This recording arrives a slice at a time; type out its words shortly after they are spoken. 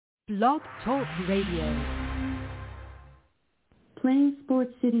Blog Talk Radio. Playing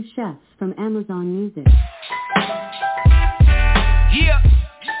Sports City Chefs from Amazon Music. Yeah.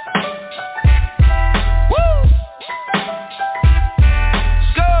 Woo.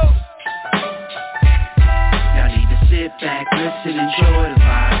 Let's go. Y'all need to sit back, listen, enjoy the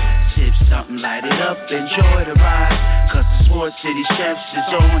vibe. Sip something, light it up, enjoy the ride. Cause the Sports City Chefs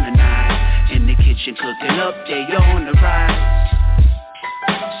is on tonight. In the kitchen cooking up, they on the rise.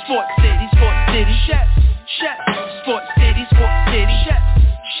 Sports City, chefs, chefs. Sports City, chefs,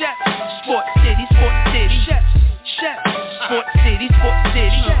 chefs. Sports City, chefs, chefs. Sports City,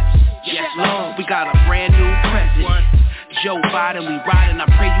 chefs. Yes, Lord, we got a brand new president. Joe Biden, we riding, I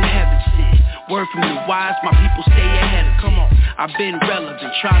pray you heaven sent. Word from the wise, my people stay ahead of. Come on, I've been relevant,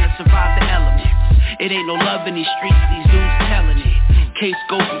 trying to survive the elements. It ain't no love in these streets, these dudes telling it. Case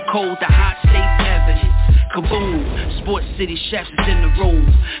go from cold to hot, states evidence. Kaboom, Sports City Chefs is in the room.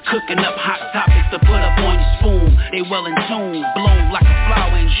 Cooking up hot topics to put up on your spoon. They well in tune, blown like a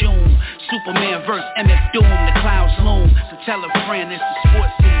flower in June. Superman vs. MF Doom, the clouds loom. So tell a friend it's the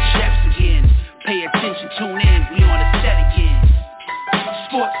Sports City Chefs again. Pay attention, tune in, we on the set again.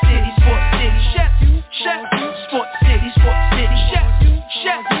 Sports City, Chefs, Chefs. Sports City, Chefs,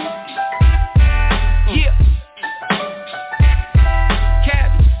 Chefs. Yeah.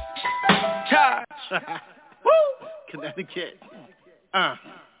 Captain, Taj. Woo! Connecticut.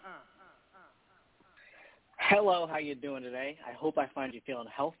 Hello, how you doing today? I hope I find you feeling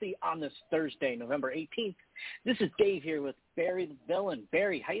healthy on this Thursday, November 18th. This is Dave here with Barry the Villain.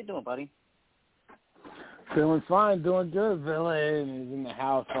 Barry, how you doing, buddy? Feeling fine, doing good. Villain is in the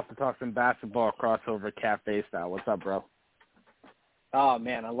house. Off to talk some basketball crossover cafe style. What's up, bro? Oh,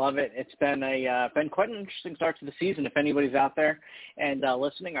 man, I love it. It's been been quite an interesting start to the season. If anybody's out there and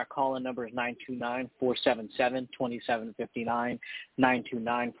listening, our call-in number is 929-477-2759,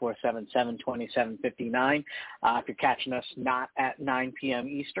 929-477-2759. If you're catching us not at 9 p.m.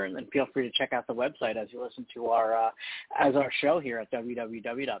 Eastern, then feel free to check out the website as you listen to our show here at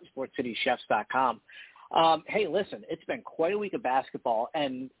www.sportscitychefs.com. Hey, listen, it's been quite a week of basketball,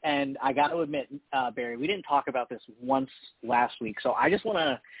 and I got to admit, Barry, we didn't talk about this once last week, so I just want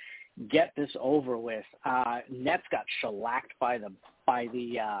to get this over with. Nets got shellacked by the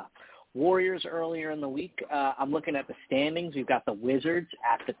Warriors earlier in the week. I'm looking at the standings. We've got the Wizards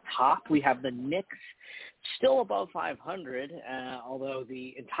at the top. We have the Knicks still above 500, although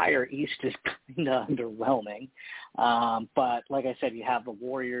the entire East is kind of underwhelming. But like I said, you have the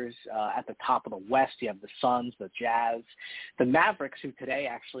Warriors at the top of the West. You have the Suns, the Jazz, the Mavericks, who today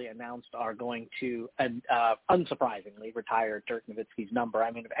actually announced are going to, unsurprisingly, retire Dirk Nowitzki's number. I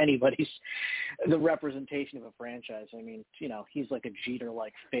mean, if anybody's the representation of a franchise, I mean, you know, he's like a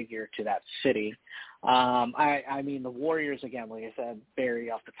Jeter-like figure to that city. I mean, the Warriors, again, like I said, Barry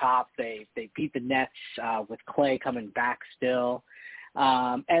off the top, they beat the Nets with Klay coming back still.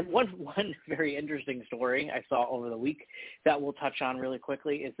 And one very interesting story I saw over the week that we'll touch on really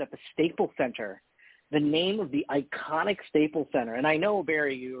quickly is that the Staples Center, the name of the iconic Staples Center, and I know,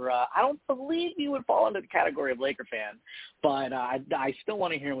 Barry, I don't believe you would fall into the category of Laker fan, but I still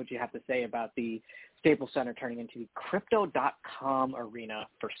want to hear what you have to say about the Staples Center turning into the Crypto.com arena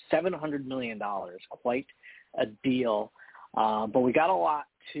for $700 million. Quite a deal. But we got a lot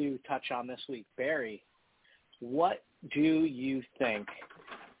to touch on this week. Barry, what do you think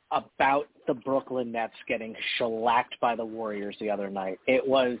about the Brooklyn Nets getting shellacked by the Warriors the other night? It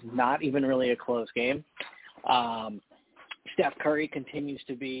was not even really a close game. Steph Curry continues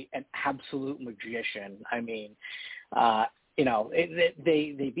to be an absolute magician. I mean, you know,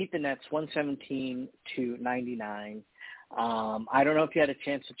 they beat the Nets 117-99. I don't know if you had a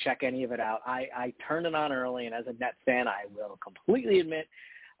chance to check any of it out. I turned it on early, and as a Nets fan, I will completely admit,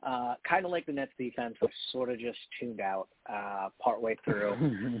 kind of like the Nets defense, was sort of just tuned out partway through.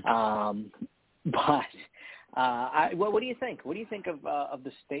 What do you think? What do you think of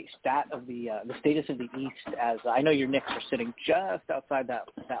the status of the East? As I know your Knicks are sitting just outside that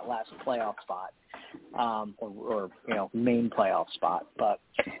last playoff spot, or you know, main playoff spot. But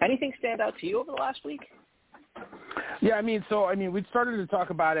anything stand out to you over the last week? Yeah, I mean, we started to talk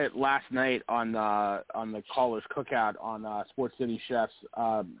about it last night on the Callers Cookout on Sports City Chefs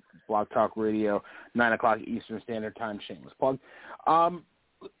Blog Talk Radio, 9 o'clock Eastern Standard Time. Shameless plug.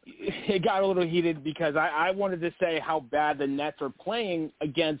 It got a little heated because I wanted to say how bad the Nets are playing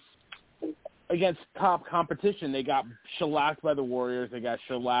against top competition. They got shellacked by the Warriors. They got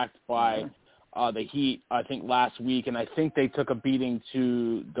shellacked by the Heat, I think, last week, and I think they took a beating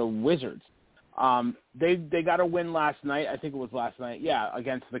to the Wizards. They got a win last night. I think it was last night. Yeah,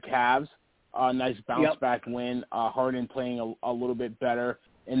 against the Cavs. Nice bounce back win. Harden playing a little bit better.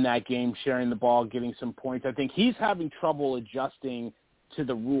 in that game, sharing the ball, getting some points. I think he's having trouble adjusting to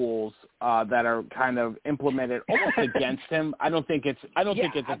the rules that are kind of implemented almost against him. I don't think it's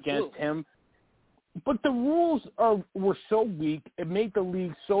against him. But the rules were so weak. It made the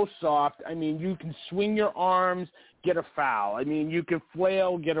league so soft. I mean, you can swing your arms, get a foul. I mean, you can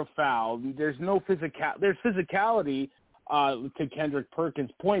flail, get a foul. There's no There's physicality to Kendrick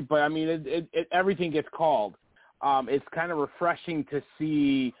Perkins' point, but I mean, everything gets called. It's kind of refreshing to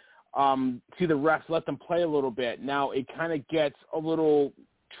see the refs let them play a little bit. Now it kind of gets a little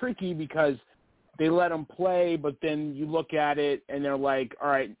tricky because they let them play, but then you look at it and they're like, all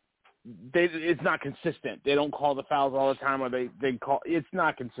right, it's not consistent. They don't call the fouls all the time, or they call. It's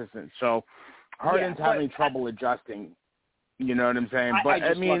not consistent. So Harden's having trouble adjusting. You know what I'm saying? But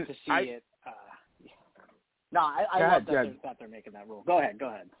I mean, love to see it. No, I love that they're making that rule. Go ahead.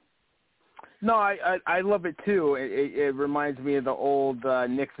 No, I love it too. It reminds me of the old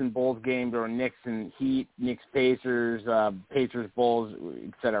Knicks and Bulls games, or Knicks and Heat, Knicks Pacers, Pacers Bulls,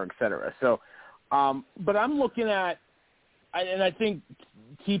 et cetera, et cetera. So, but I'm looking at, and I think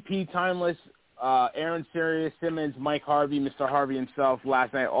TP Timeless, Aaron Sirius, Simmons, Mike Harvey, Mr. Harvey himself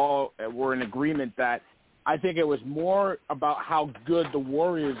last night all were in agreement that I think it was more about how good the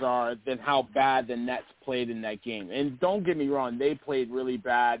Warriors are than how bad the Nets played in that game. And don't get me wrong, they played really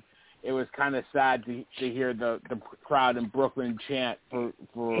bad. It was kind of sad to hear the crowd in Brooklyn chant for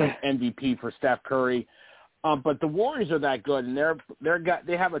MVP for Steph Curry. But the Warriors are that good, and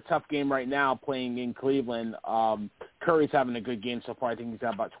they have a tough game right now playing in Cleveland. Curry's having a good game so far. I think he's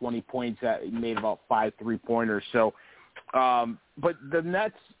got about 20 points. He made about 5 3-pointers. So, but the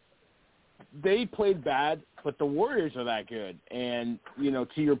Nets, they played bad, but the Warriors are that good. And, to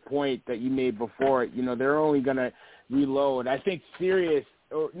your point that you made before, they're only going to reload. I think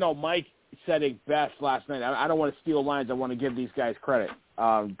Mike said it best last night. I don't want to steal lines. I want to give these guys credit.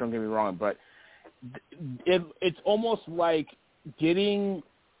 Don't get me wrong, but it's almost like getting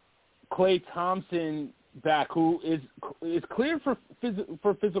Klay Thompson back, who is cleared for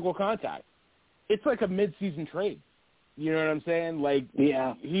physical contact. It's like a mid-season trade. You know what I'm saying? Like,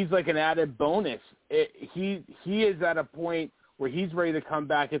 yeah, he's like an added bonus. He is at a point where he's ready to come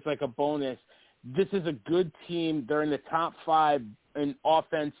back. It's like a bonus. This is a good team. They're in the top 5 in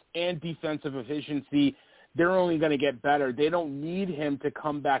offense and defensive efficiency. They're only going to get better. They don't need him to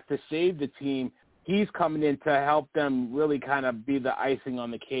come back to save the team. He's coming in to help them really kind of be the icing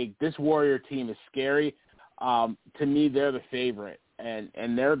on the cake. This Warrior team is scary. To me, they're the favorite,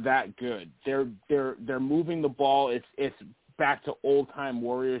 and they're that good. They're moving the ball. It's back to old-time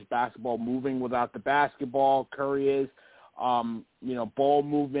Warriors basketball, moving without the basketball. Curry is. Ball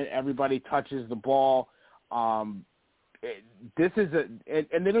movement. Everybody touches the ball. This is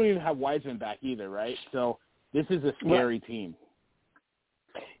and they don't even have Wiseman back either, right? So this is a scary team.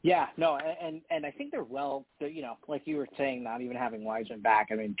 Yeah, no, and I think they're like you were saying, not even having Wiseman back.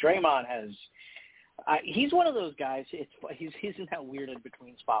 I mean, Draymond has. He's one of those guys. He's in that weird in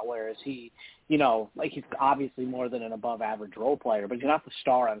between spot where he's obviously more than an above average role player, but he's not the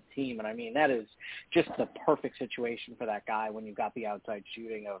star on the team. And I mean, that is just the perfect situation for that guy when you've got the outside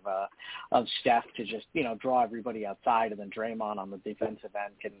shooting of Steph to just draw everybody outside, and then Draymond on the defensive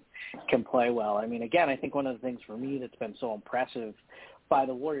end can play well. I mean, again, I think one of the things for me that's been so impressive by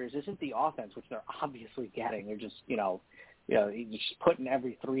the Warriors isn't the offense, which they're obviously getting. They're just just putting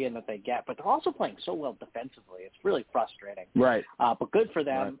every 3 in that they get, but they're also playing so well defensively. It's really frustrating. Right. But good for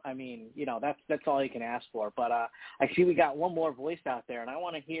them. Right. I mean, that's all you can ask for. But I see we got one more voice out there, and I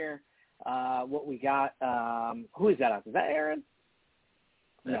want to hear what we got. Who is that out there? Is that Aaron?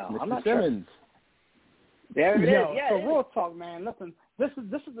 No, I'm not Simmons. Sure. There it is. Yeah, so real talk, man. Listen, this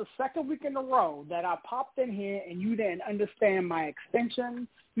is the second week in a row that I popped in here and you didn't understand my extension.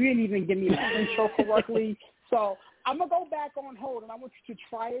 You didn't even give me the intro correctly. So I'm gonna go back on hold, and I want you to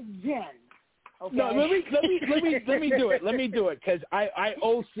try again. Okay? No, let me do it. Let me do it because I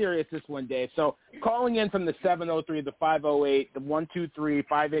owe Sirius this one, Dave. So calling in from the 703, the 508, the 123,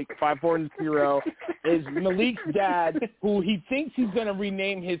 58, 540 is Malik's dad, who he thinks he's gonna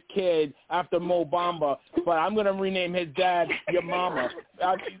rename his kid after Mo Bamba, but I'm gonna rename his dad your mama.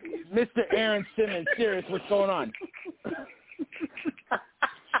 Mr. Aaron Simmons, Sirius, what's going on?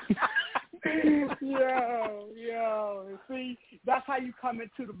 Yo. See, that's how you come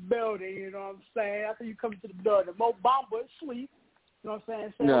into the building, you know what I'm saying? That's how you come into the building. Mo Bamba is asleep, you know what I'm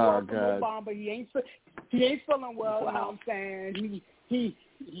saying? So no, God. Mo Bamba, he ain't feeling well, you know what I'm saying? He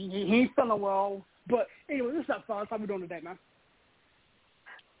ain't feeling well. But anyway, what's up, fellas? How we doing today, man?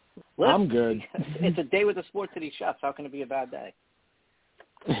 Well, I'm good. It's a day with the Sports City Chefs. How can it be a bad day?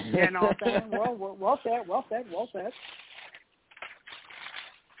 You know what I'm saying? Well said.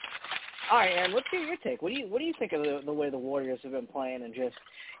 All right, and let's get your take. What do you think of the way the Warriors have been playing, and just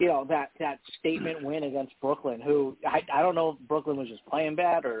that statement win against Brooklyn? Who I don't know if Brooklyn was just playing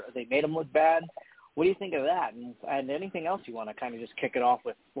bad or they made them look bad. What do you think of that? And anything else you want to kind of just kick it off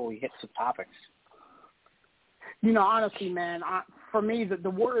with before we hit some topics? Honestly, man, for me, the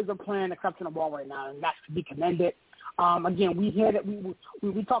Warriors are playing exceptional ball right now, and that's to be commended. Again, we hit it.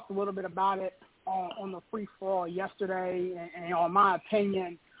 We talked a little bit about it on the free for all yesterday, and in my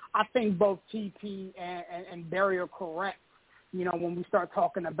opinion, I think both TP and Barry are correct. When we start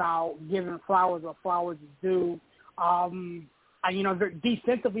talking about giving flowers or flowers is due,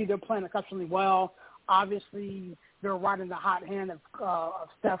 defensively they're playing exceptionally well. Obviously, they're riding the hot hand of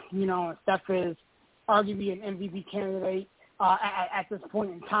Steph. And Steph is arguably an MVP candidate at this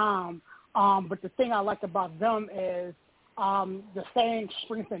point in time. But the thing I like about them is the same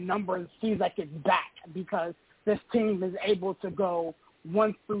strength in numbers seems like it's back because this team is able to go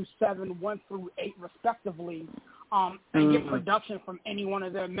 1 through 7, 1 through 8, respectively, and get production from any one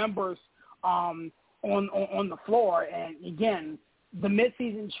of their members on the floor. And again, the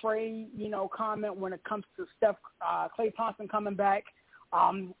midseason trade, comment when it comes to Klay Thompson coming back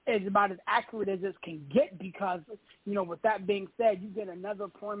is about as accurate as it can get because, with that being said, you get another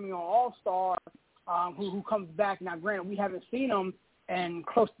perennial all-star who comes back. Now, granted, we haven't seen him in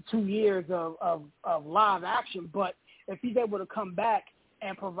close to 2 years of live action, but if he's able to come back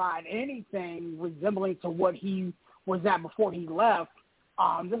and provide anything resembling to what he was at before he left,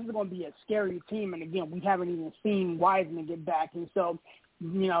 this is going to be a scary team. And, again, we haven't even seen Wiseman get back. And so,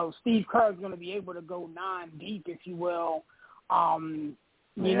 Steve Kerr is going to be able to go 9 deep, if you will, and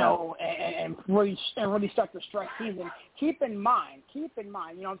really start the stretch season. Keep in mind, what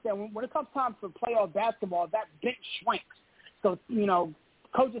I'm saying, when it comes time for playoff basketball, that bench shrinks. So,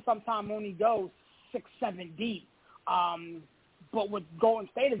 coaches sometimes only go 6, 7 deep. But what Golden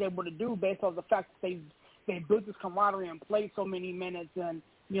State is able to do based on the fact that they built this camaraderie and played so many minutes, and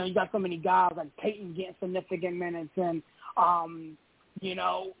you got so many guys like Peyton getting significant minutes, and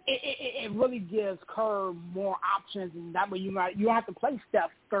it really gives Kerr more options, and that way you don't have to play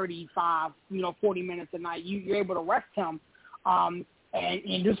Steph 35, 40 minutes a night. You're able to rest him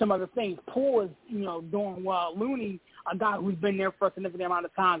and do some other things. Poole is doing well. Looney, a guy who's been there for a significant amount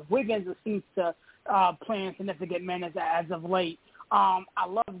of time. Wiggins seems to playing significant minutes as of late. I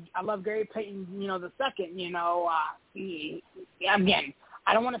love Gary Payton, the second. Again,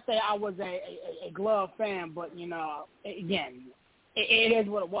 I don't want to say I was a glove fan, but again, it is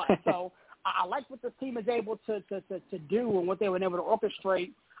what it was. So I like what this team is able to do and what they were able to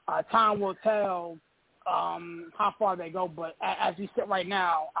orchestrate. Time will tell how far they go, but as we sit right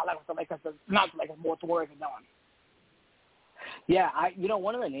now, I like what the Lakers, not the Lakers, more the Warriors are doing. Yeah,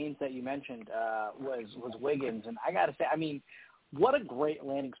 one of the names that you mentioned was Wiggins, and I got to say, I mean, what a great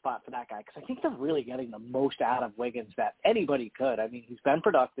landing spot for that guy, because I think they're really getting the most out of Wiggins that anybody could. I mean, he's been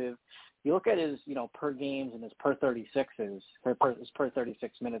productive. You look at his, per games and his per 36s, his per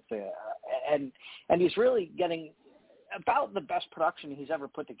 36 minutes, and he's really getting about the best production he's ever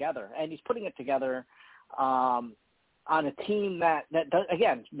put together, and he's putting it together on a team that does,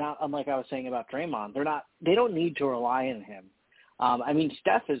 again, not unlike I was saying about Draymond. They don't need to rely on him. I mean,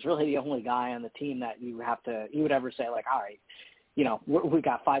 Steph is really the only guy on the team that you would ever say, like, all right, we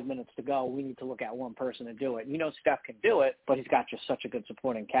got 5 minutes to go. We need to look at one person to do it. Steph can do it, but he's got just such a good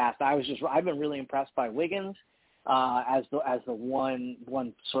supporting cast. I've been really impressed by Wiggins as the one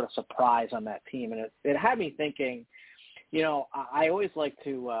sort of surprise on that team, and it had me thinking. I always like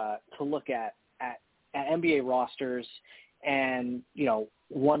to look at NBA rosters and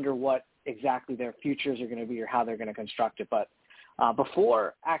wonder what exactly their futures are going to be or how they're going to construct it. But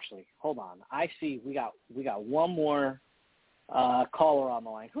actually, hold on. I see we got one more caller on the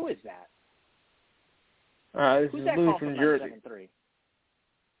line. Who is that? This Who's is that Louis call from from Jersey. 973?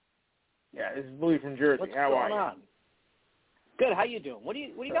 Yeah, this is Louis from Jersey. What's How are going you? on? Good. How you doing? What do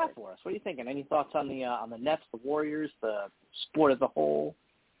you got for us? What are you thinking? Any thoughts on the Nets, the Warriors, the sport as a whole?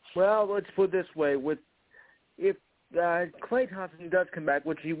 Well, let's put it this way: if Klay Thompson does come back,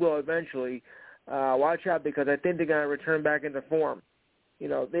 which he will eventually, watch out because I think they're going to return back into form.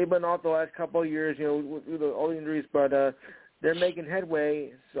 They've been off the last couple of years, with all the injuries, but they're making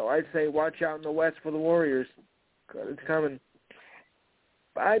headway. So I'd say watch out in the West for the Warriors. 'Cause it's coming.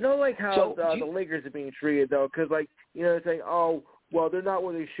 But I don't like how the Lakers are being treated, though, because, they're saying, oh, well, they're not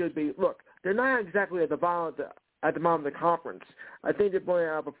where they should be. Look, they're not exactly at the bottom of the conference. I think they're blowing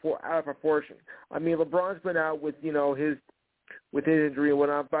out of proportion. I mean, LeBron's been out with, his injury and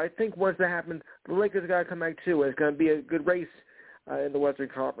whatnot, but I think once that happens, the Lakers got to come back, too, and it's going to be a good race in the Western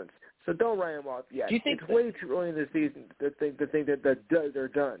Conference. So don't write them off yet. Do you think it's way too early in the season to think that they're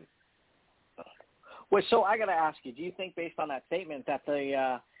done. Well, so I got to ask you, do you think based on that statement that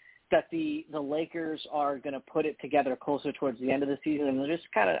the Lakers are going to put it together closer towards the end of the season, and they're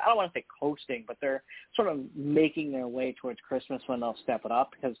just kind of, I don't want to say coasting, but they're sort of making their way towards Christmas when they'll step it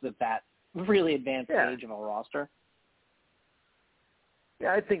up because of that really advanced stage of a roster?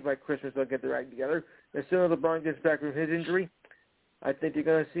 Yeah, I think by Christmas they'll get their act together. As soon as LeBron gets back from his injury, I think you're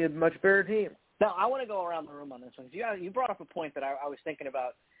going to see a much better team. Now, I want to go around the room on this one. You brought up a point that I was thinking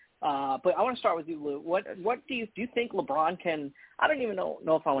about. But I want to start with you, Lou. What do you think LeBron can? I don't even know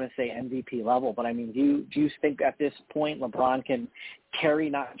if I want to say MVP level, but I mean, do you think at this point LeBron can carry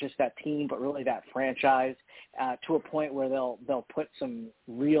not just that team but really that franchise to a point where they'll put some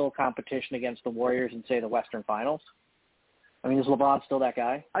real competition against the Warriors in, say, the Western Finals? I mean, is LeBron still that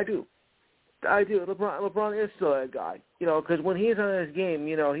guy? I do. LeBron is still that guy. Because when he's on his game,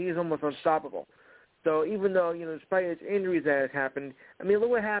 he's almost unstoppable. So even though, despite his injuries that has happened, I mean,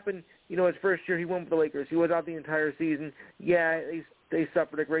 look what happened, his first year he went with the Lakers. He was out the entire season. Yeah, they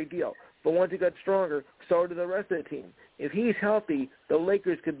suffered a great deal. But once he got stronger, so did the rest of the team. If he's healthy, the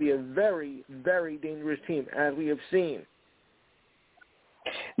Lakers could be a very, very dangerous team, as we have seen.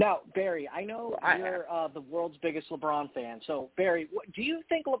 Now, Barry, I know you're the world's biggest LeBron fan. So, Barry, do you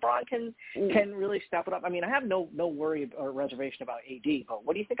think LeBron can really step it up? I mean, I have no worry or reservation about AD, but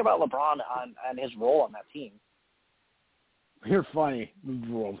what do you think about LeBron and his role on that team? You're funny,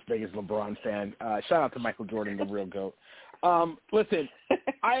 the world's biggest LeBron fan. Shout out to Michael Jordan, the real GOAT. Listen,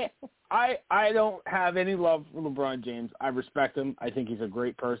 I don't have any love for LeBron James. I respect him. I think he's a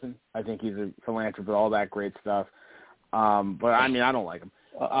great person. I think he's a philanthropist, all that great stuff. But I mean, I don't like him.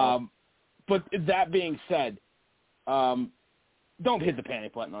 But that being said, don't hit the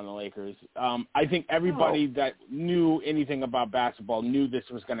panic button on the Lakers. I think everybody that knew anything about basketball knew this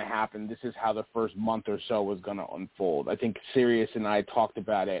was going to happen. This is how the first month or so was going to unfold. I think Sirius and I talked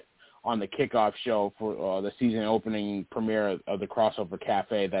about it on the kickoff show for the season opening premiere of the Crossover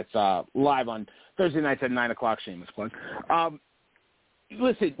Cafe that's live on Thursday nights at 9 o'clock, shameless plug.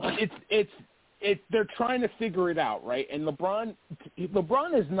 Listen, they're trying to figure it out, right? And LeBron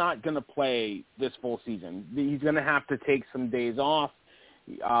is not going to play this full season. He's going to have to take some days off.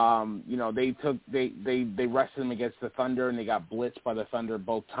 They rested him against the Thunder, and they got blitzed by the Thunder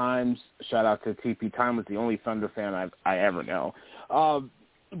both times. Shout out to TP Timeless, the only Thunder fan I ever know.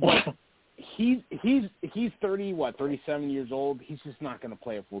 But he's 37 years old. He's just not going to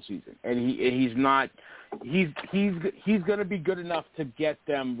play a full season, and he's going to be good enough to get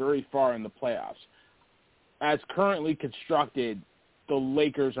them very far in the playoffs. As currently constructed, the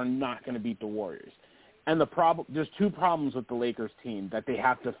Lakers are not going to beat the Warriors. And there's two problems with the Lakers team that they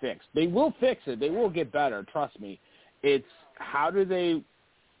have to fix. They will fix it. They will get better. Trust me. It's how do they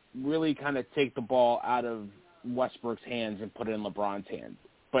really kind of take the ball out of Westbrook's hands and put it in LeBron's hands?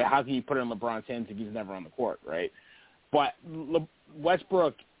 But how can you put it in LeBron's hands if he's never on the court, right? But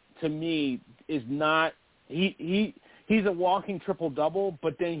Westbrook, to me, is not he's a walking triple-double,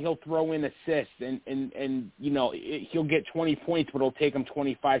 but then he'll throw in assists, and he'll get 20 points, but it'll take him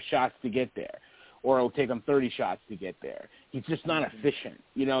 25 shots to get there, or it'll take him 30 shots to get there. He's just not efficient.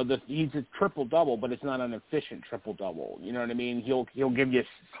 He's a triple-double, but it's not an efficient triple-double. You know what I mean? He'll give you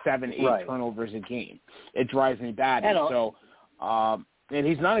 7-8 turnovers a game. It drives me bad. And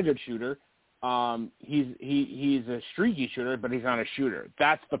he's not a good shooter. He's a streaky shooter, but he's not a shooter.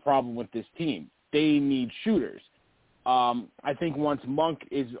 That's the problem with this team. They need shooters. I think once Monk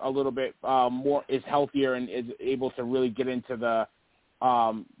is a little bit is healthier and is able to really get into the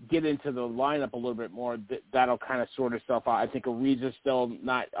lineup a little bit more, that'll kind of sort itself out. I think Ariza still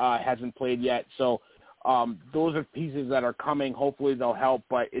hasn't played yet, so those are pieces that are coming. Hopefully they'll help,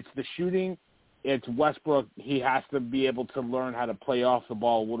 but it's the shooting. It's Westbrook. He has to be able to learn how to play off the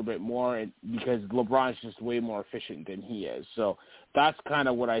ball a little bit more because LeBron's just way more efficient than he is. So that's kind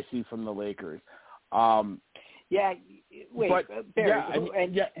of what I see from the Lakers. Who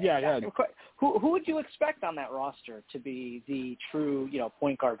would you expect on that roster to be the true,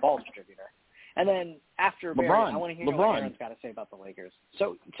 point guard ball distributor? And then after Barry, I want to hear what Aaron's got to say about the Lakers.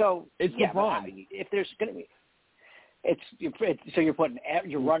 So it's LeBron. If there's going to be,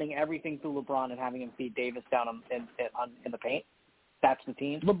 you're running everything through LeBron and having him feed Davis down in the paint. That's the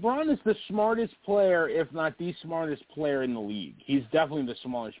team. LeBron is the smartest player, if not the smartest player in the league. He's definitely the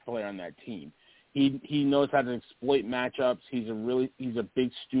smartest player on that team. He knows how to exploit matchups. He's a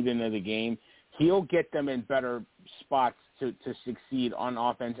big student of the game. He'll get them in better spots to succeed on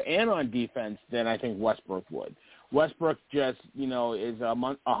offense and on defense than I think Westbrook would. Westbrook just is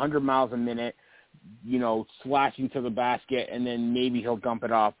 100 miles a minute, slashing to the basket, and then maybe he'll dump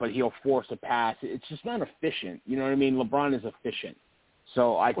it off, but he'll force a pass. It's just not efficient. You know what I mean? LeBron is efficient.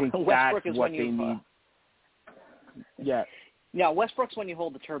 So I think that's what they need. Yeah. Yeah, Westbrook's when you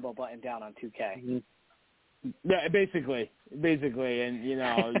hold the turbo button down on 2K. Yeah, basically, and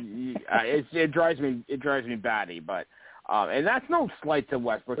it drives me batty, but and that's no slight to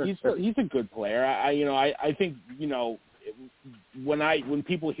Westbrook. He's a good player. I think when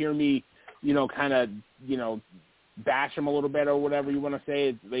people hear me, kind of bash him a little bit or whatever you want to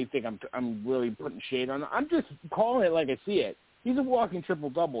say, they think I'm really putting shade on him. I'm just calling it like I see it. He's a walking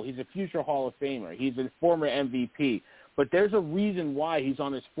triple-double. He's a future Hall of Famer. He's a former MVP. But there's a reason why he's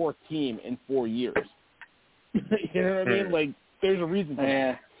on his fourth team in 4 years. You know what I mean? Like, there's a reason for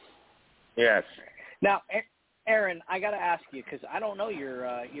that. Yes. Now, Aaron, I got to ask you, because I don't know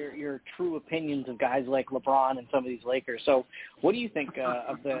your true opinions of guys like LeBron and some of these Lakers. So what do you think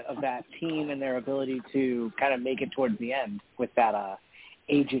of that team and their ability to kind of make it towards the end with that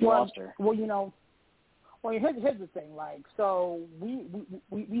aged roster? Well, here's the thing. Like, so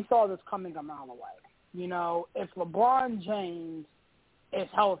we saw this coming a mile away. If LeBron James is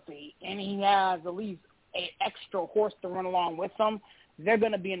healthy and he has at least an extra horse to run along with him, they're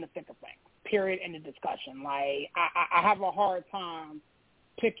going to be in the thick of things, period, in the discussion. Like, I have a hard time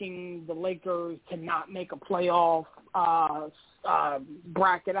picking the Lakers to not make a playoff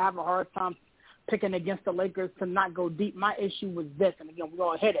bracket. I have a hard time picking against the Lakers to not go deep. My issue was this, and again, we're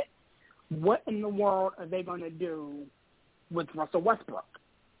going to hit it. What in the world are they going to do with Russell Westbrook?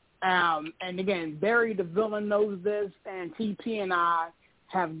 And again, Barry the villain knows this, and TP and I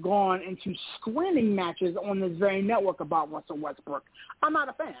have gone into screening matches on this very network about Russell Westbrook. I'm not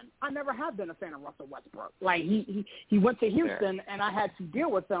a fan. I never have been a fan of Russell Westbrook. Like, he went to Houston, and I had to deal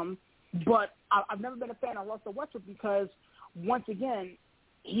with him, but I've never been a fan of Russell Westbrook because, once again,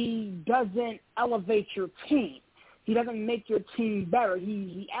 he doesn't elevate your team. He doesn't make your team better.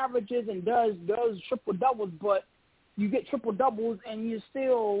 He averages and does triple-doubles, but you get triple-doubles and you're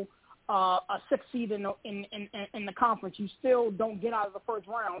still a sixth seed in the conference. You still don't get out of the first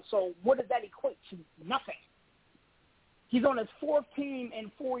round. So what does that equate to? Nothing. He's on his fourth team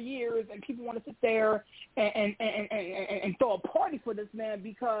in 4 years, and people want to sit there and throw a party for this man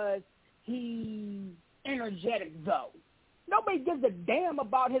because he's energetic, though. Nobody gives a damn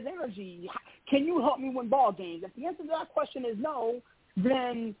about his energy. Can you help me win ball games? If the answer to that question is no,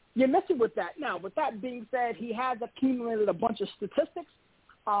 then you're messing with that. Now, with that being said, he has accumulated a bunch of statistics.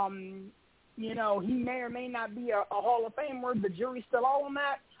 He may or may not be a Hall of Famer. The jury's still out on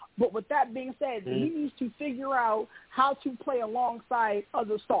that. But with that being said, he needs to figure out how to play alongside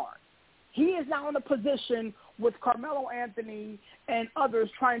other stars. He is now in a position with Carmelo Anthony and others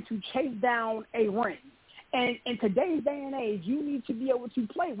trying to chase down a ring. And in today's day and age, you need to be able to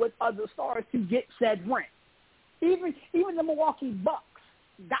play with other stars to get said ring. Even the Milwaukee Bucks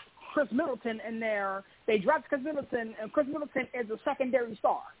got Chris Middleton in there. They drafted Chris Middleton, and Chris Middleton is a secondary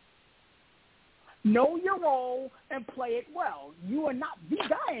star. Know your role and play it well. You are not the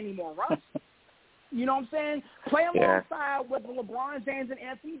guy anymore, Russ. You know what I'm saying? Play alongside with LeBron James and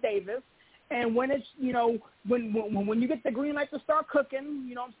Anthony Davis. And when it's, when you get the green light to start cooking,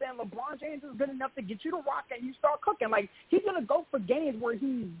 you know what I'm saying, LeBron James is good enough to get you to rock and you start cooking. Like, he's going to go for games where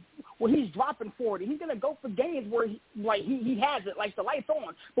he's dropping 40. He's going to go for games where he has it, like the light's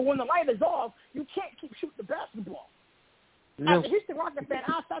on. But when the light is off, you can't keep shooting the basketball. No. As a Houston Rockets fan,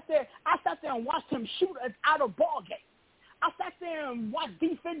 I sat there and watched him shoot us out of ball game. I sat there and watched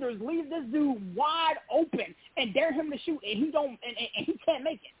defenders leave this dude wide open and dare him to shoot, and he can't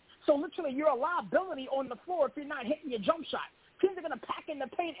make it. So literally, you're a liability on the floor if you're not hitting your jump shot. Teams are going to pack in the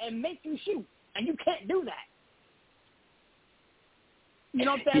paint and make you shoot, and you can't do that. You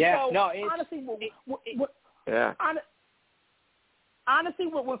know what I'm saying? Yeah, so no, honestly,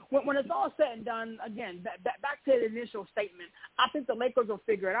 when it's all said and done, again, back to the initial statement, I think the Lakers will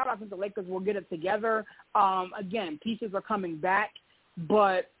figure it out. I think the Lakers will get it together. Again, pieces are coming back,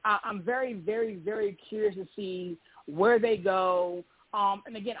 but I'm very, very, very curious to see where they go.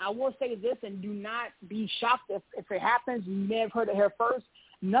 And again, I will say this, and do not be shocked if it happens. You may have heard it here first.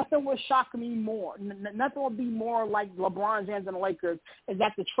 Nothing will shock me more. Nothing will be more like LeBron James and the Lakers is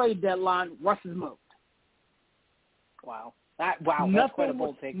at the trade deadline, Russ is moved. Wow. That's quite a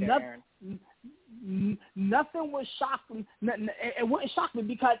bold take there, Aaron. Nothing would shock me. It wouldn't shock me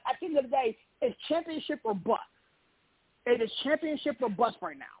because at the end of the day, it's championship or bust. It is championship or bust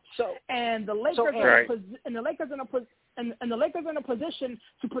right now. So, and the Lakers the Lakers are in a position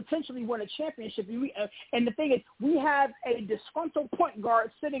to potentially win a championship. And the thing is, we have a disgruntled point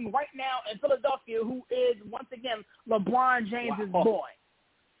guard sitting right now in Philadelphia who is, once again, LeBron James' boy.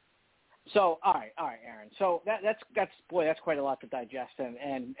 So, all right, Aaron. So that's quite a lot to digest,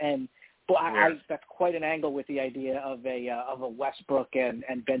 and that's quite an angle with the idea of a Westbrook and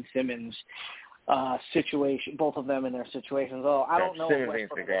Ben Simmons situation, both of them in their situations. Oh, I don't know if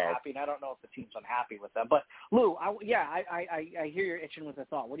Westbrook is happy, and I don't know if the team's unhappy with them. But Lou, I hear you're itching with a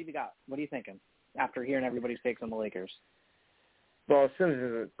thought. What have you got? What are you thinking after hearing everybody's takes on the Lakers? Well,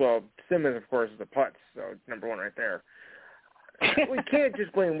 Simmons, of course, is the putts, so number one right there. We can't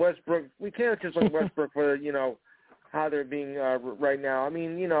just blame Westbrook. We can't just blame Westbrook for how they're being right now. I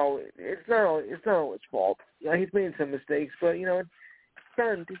mean, it's not his fault. Yeah, he's made some mistakes, but he's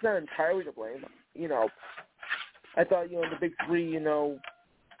not entirely to blame. I thought the big three. The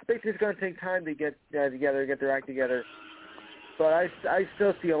big three's going to take time to get together, get their act together. But I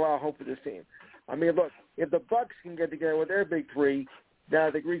still see a lot of hope for this team. I mean, look, if the Bucks can get together with their big three,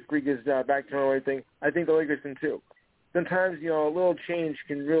 now the Greek Freak is back to normal thing. I think the Lakers can too. Sometimes a little change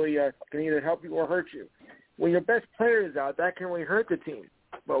can really can either help you or hurt you. When your best player is out, that can really hurt the team.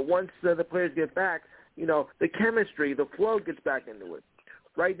 But once the players get back, the chemistry, the flow gets back into it.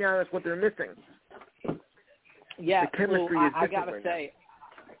 Right now, that's what they're missing. Yeah, the chemistry Lou, is I gotta say,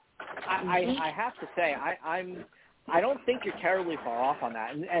 I have to say, I don't think you're terribly far off on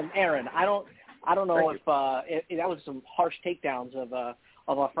that. And Aaron, I don't know if that was some harsh takedowns of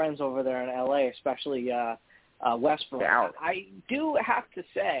our friends over there in LA, especially Westbrook. I do have to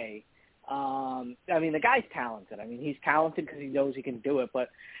say, I mean, the guy's talented. I mean, he's talented because he knows he can do it. But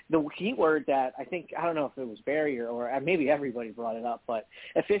the key word that I don't know if it was Barry or maybe everybody brought it up, but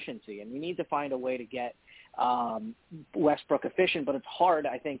efficiency. And we need to find a way to get Westbrook efficient. But it's hard,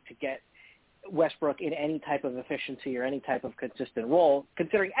 I think, to get Westbrook in any type of efficiency or any type of consistent role,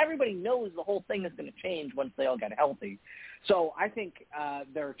 considering everybody knows the whole thing is going to change once they all get healthy. So I think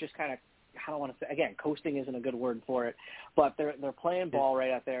they're just kind of, I don't want to say, again, coasting isn't a good word for it, but they're playing ball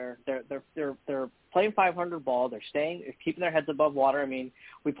right out there. They're playing 500 ball. They're keeping their heads above water. I mean,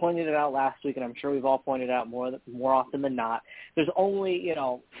 we pointed it out last week, and I'm sure we've all pointed out more often than not. There's only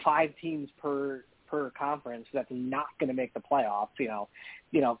 5 teams per conference that's not going to make the playoffs.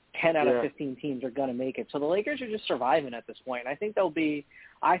 10 out of 15 teams are going to make it. So the Lakers are just surviving at this point. And I think they'll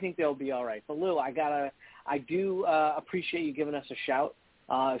be all right. But Lou, I do appreciate you giving us a shout.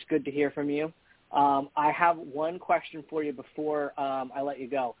 It's good to hear from you. I have one question for you before I let you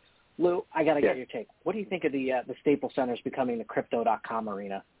go. Lou, I got to get your take. What do you think of the Staples Center's becoming the Crypto.com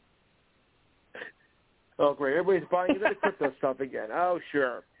arena? Oh, great. Everybody's buying into the crypto stuff again. Oh,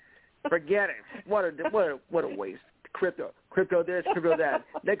 sure. Forget it. What a waste. Crypto this, crypto that.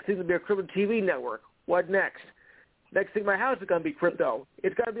 Next thing will be a crypto TV network. What next? Next thing, my house is going to be crypto.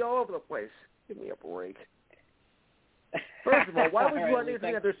 It's got to be all over the place. Give me a break. First of all, why would you want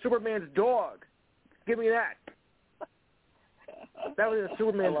anything after Superman's dog? Give me that. That was a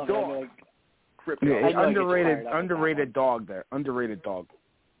Superman's dog. Crypto. Yeah, underrated dog there. Underrated dog.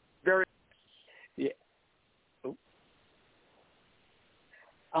 Very. Yeah.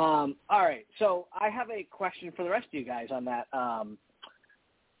 All right. So I have a question for the rest of you guys on that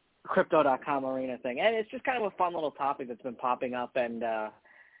Crypto.com arena thing, and it's just kind of a fun little topic that's been popping up. And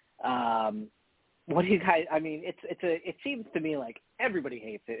what do you guys? I mean, it seems to me like everybody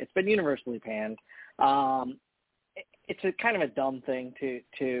hates it. It's been universally panned. It's a kind of a dumb thing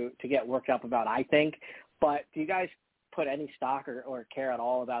to get worked up about, I think. But do you guys put any stock or care at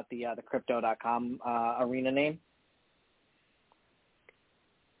all about the Crypto.com arena name?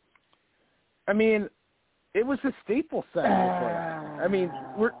 I mean, it was the Staples Center. I mean,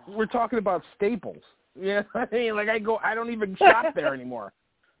 we're talking about Staples. Yeah, I mean, like I don't even shop there anymore.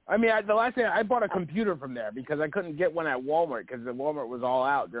 I mean, the last thing I bought a computer from there because I couldn't get one at Walmart because the Walmart was all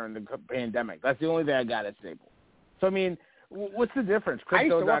out during the pandemic. That's the only thing I got at Staples. So I mean, what's the difference?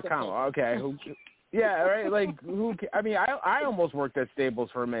 Crypto.com. Okay. Yeah, right. Like who? I mean, I almost worked at Staples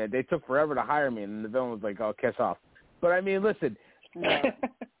for a minute. They took forever to hire me, and the villain was like, "Oh, kiss off." But I mean, listen.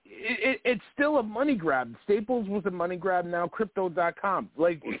 It's still a money grab. Staples was a money grab. Now Crypto.com.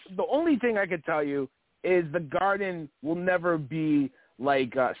 Like the only thing I could tell you is the Garden will never be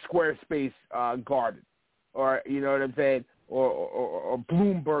like Squarespace Garden, or you know what I'm saying, or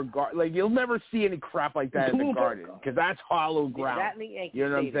Bloomberg Garden. Like you'll never see any crap like that in the Garden because that's hollow ground. That and the Yankee you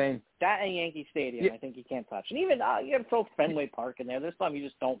know Stadium. What I'm saying? That and Yankee Stadium. Yeah. I think you can't touch. And even you have to throw Fenway Park in there. There's something you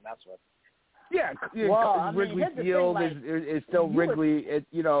just don't mess with. Yeah, Wrigley Field is still Wrigley.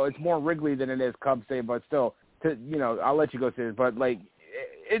 It's more Wrigley than it is Cubs Stadium, but still, I'll let you go say this. But like,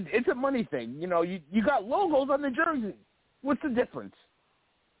 it's a money thing. You got logos on the jersey. What's the difference?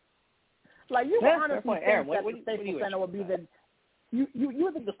 Like you honestly think that the Staples Center would be the you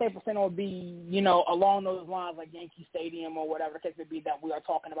would think the Staples Center would be, along those lines like Yankee Stadium or whatever it could be that we are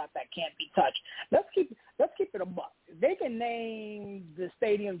talking about that can't be touched. Let's keep it a buck. They can name the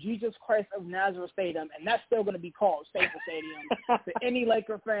stadium Jesus Christ of Nazareth Stadium, and that's still going to be called Staples Stadium to any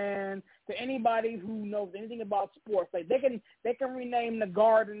Laker fan, to anybody who knows anything about sports. Like they can rename the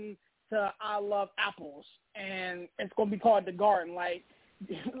Garden to I Love Apples, and it's going to be called the Garden. Like,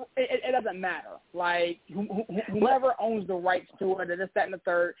 it doesn't matter. Like, whoever owns the rights to it, or this, that, and the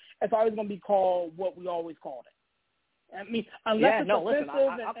third, it's always going to be called what we always called it. I mean, unless it's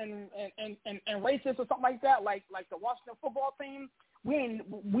offensive and racist or something like that, like the Washington football team,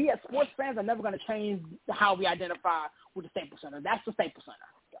 we as sports fans are never going to change how we identify with the Staples Center. That's the Staples Center.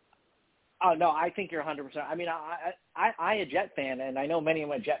 Oh, no, I think you're 100%. I mean, I a Jet fan, and I know many of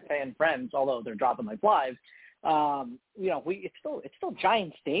my Jet fan friends, although they're dropping like flies, it's still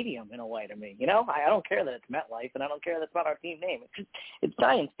Giant Stadium in a way to me. I don't care that it's MetLife, and I don't care that it's not our team name. It's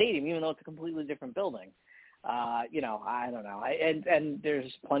Giant Stadium, even though it's a completely different building. I don't know. And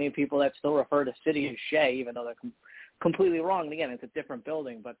there's plenty of people that still refer to City of Shea, even though they're completely wrong. And again, it's a different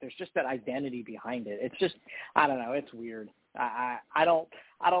building, but there's just that identity behind it. It's just, I don't know. It's weird. I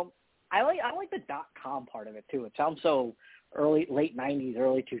like the .com part of it too. It sounds so late 90s,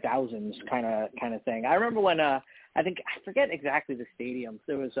 early 2000s kind of thing. I remember when I forget exactly the stadium.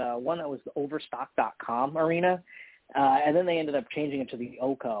 There was one that was the Overstock.com arena, and then they ended up changing it to the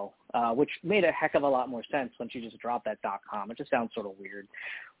OCO, which made a heck of a lot more sense once you just dropped that .com. It just sounds sort of weird,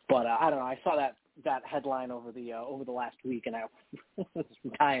 but I don't know. I saw that headline over the last week, and I was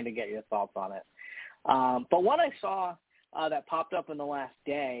dying to get your thoughts on it. But one I saw that popped up in the last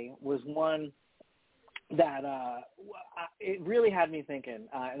day was one that it really had me thinking,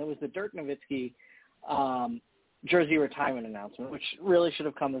 and it was the Dirk Nowitzki jersey retirement announcement, which really should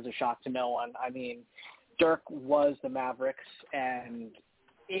have come as a shock to no one. I mean, Dirk was the Mavericks, and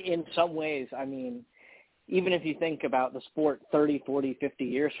in some ways, I mean, even if you think about the sport 30, 40, 50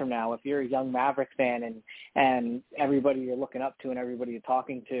 years from now, if you're a young Mavericks fan and everybody you're looking up to and everybody you're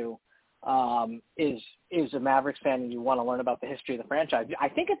talking to is a Mavericks fan and you want to learn about the history of the franchise, I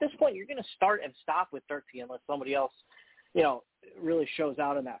think at this point you're going to start and stop with Dirkie unless somebody else, really shows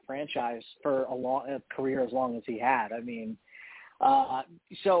out in that franchise for a career as long as he had. I mean,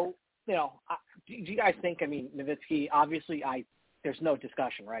 do you guys think, I mean, Nowitzki, obviously there's no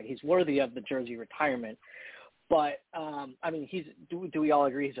discussion, right? He's worthy of the jersey retirement, but I mean, do we all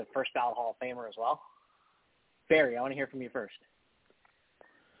agree he's a first ballot Hall of Famer as well? Barry, I want to hear from you first.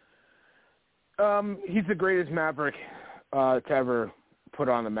 He's the greatest Maverick to ever put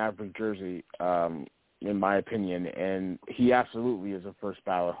on a Maverick jersey, in my opinion, and he absolutely is a first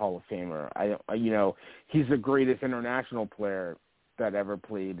ballot Hall of Famer. He's the greatest international player that ever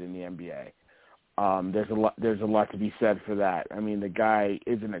played in the NBA. There's a lot to be said for that. I mean, the guy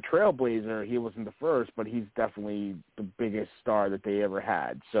isn't a trailblazer. He wasn't the first, but he's definitely the biggest star that they ever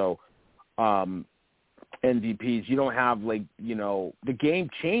had. So, MVPs, you don't have the game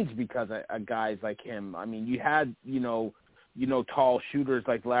changed because of guys like him. I mean, you had, tall shooters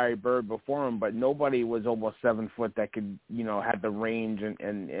like Larry Bird before him, but nobody was almost 7 foot that could, had the range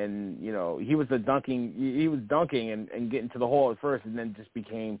and he was dunking and getting to the hole at first and then just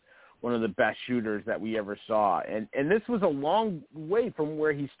became one of the best shooters that we ever saw. And this was a long way from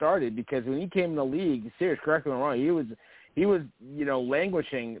where he started, because when he came in the league, seriously, correct me if I'm wrong, he was,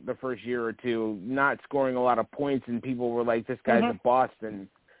 languishing the first year or two, not scoring a lot of points, and people were like, this guy's a bust. And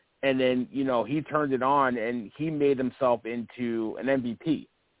then, he turned it on, and he made himself into an MVP,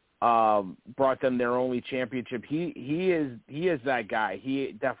 brought them their only championship. He is that guy.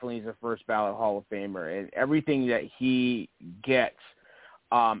 He definitely is a first ballot Hall of Famer, and everything that he gets,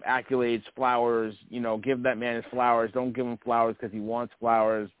 accolades, flowers, give that man his flowers. Don't give him flowers because he wants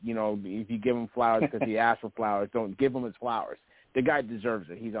flowers. If you give him flowers because he asked for flowers, don't give him his flowers. The guy deserves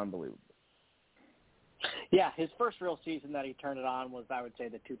it. He's unbelievable. Yeah, his first real season that he turned it on was, I would say,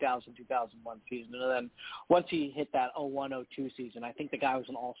 the 2000-2001 season. And then once he hit that 01-02 season, I think the guy was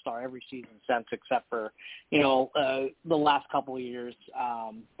an all-star every season since, except for, the last couple of years.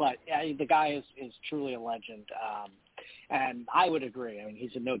 But the guy is truly a legend. And I would agree. I mean,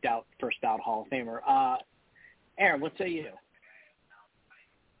 he's a no doubt first ballot Hall of Famer. Aaron, what say you?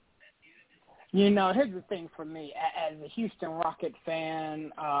 Here's the thing for me. As a Houston Rocket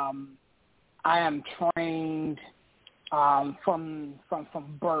fan, I am trained from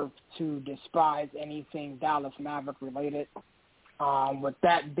birth to despise anything Dallas Maverick related. With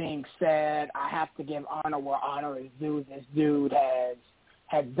that being said, I have to give honor where honor is due. This dude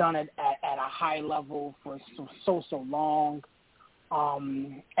has done it at a high level for so long.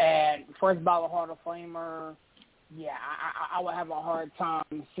 And first ballot Hall of Famer, yeah, I would have a hard time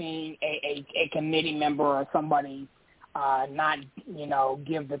seeing a committee member or somebody not,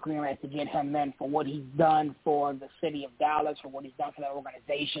 give the green light to get him in for what he's done for the city of Dallas, for what he's done for that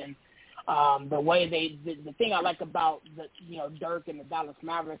organization. The way the thing I like about Dirk and the Dallas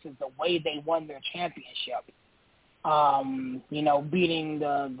Mavericks is the way they won their championship. Beating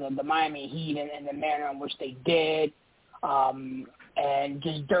the Miami Heat in the manner in which they did, and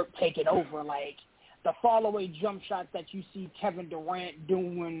just Dirk taking over. Like, the fall-away jump shot that you see Kevin Durant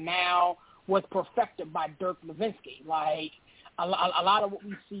doing now was perfected by Dirk Nowitzki. Like, a lot of what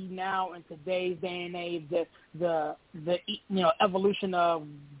we see now in today's day and age, the evolution of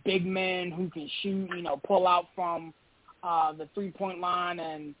big men who can shoot, pull out from the three-point line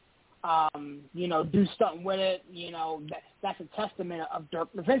and do something with it, that's a testament of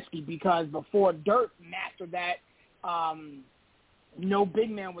Dirk Nowitzki, because before Dirk mastered that, no big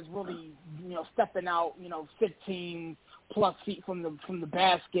man was really, stepping out, 15 plus feet from the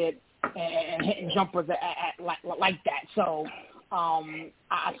basket and hitting jumpers like that. So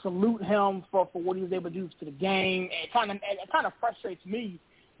I salute him for what he was able to do to the game. It kind of frustrates me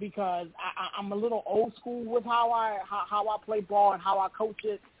because I'm a little old school with how I play ball and how I coach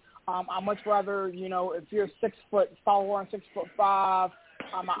it. I much rather, if you're 6'4" and 6'5",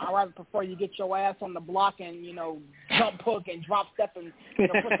 I rather prefer you get your ass on the block and, jump hook and drop step and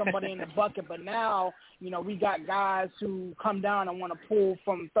put somebody in the bucket. But now, we got guys who come down and want to pull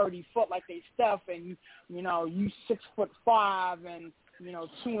from 30 foot like they Steph, and you 6'5" and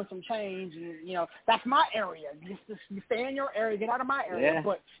 2 and some change, and that's my area. You stay in your area, get out of my area. Yeah.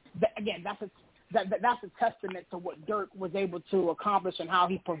 But again, that's a testament to what Dirk was able to accomplish and how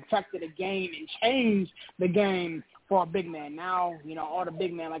he perfected a game and changed the game for a big man. Now, all the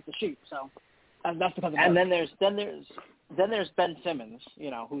big men like to shoot. So that's because of And Dirk. then there's Ben Simmons,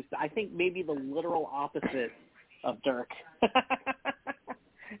 who's I think maybe the literal opposite of Dirk.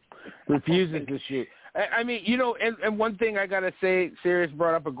 Refuses to shoot. I mean, and one thing I gotta say, Sirius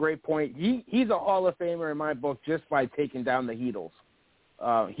brought up a great point. He's a Hall of Famer in my book just by taking down the Heatles.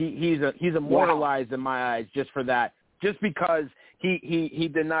 He's immortalized in my eyes just for that. Just because he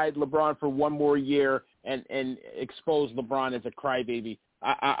denied LeBron for one more year and exposed LeBron as a crybaby.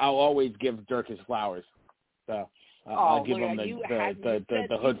 I'll always give Dirk his flowers. So I'll give him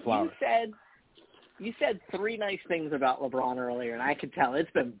the hood flowers. You said 3 nice things about LeBron earlier, and I could tell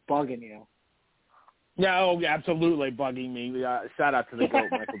it's been bugging you. Yeah, absolutely bugging me. Shout out to the GOAT,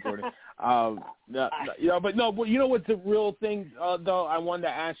 Michael Jordan. But you know what's the real thing, though, I wanted to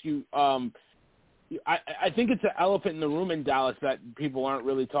ask you. I think it's an elephant in the room in Dallas that people aren't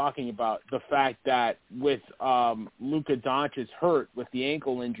really talking about. The fact that with Luka Doncic hurt with the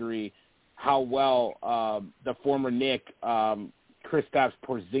ankle injury, how well the former Knick, Kristaps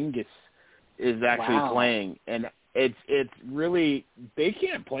Porzingis, is actually playing. And it's really – they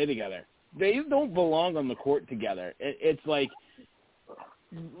can't play together. They don't belong on the court together. It's like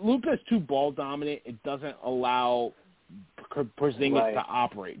Luka's too ball dominant. It doesn't allow Porzingis to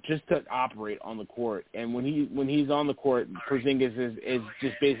operate, just to operate on the court. And when he's on the court, Porzingis is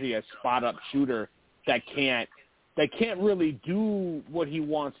just basically a spot up shooter that can't really do what he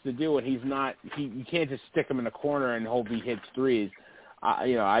wants to do. And you can't just stick him in a corner and hope he hits threes.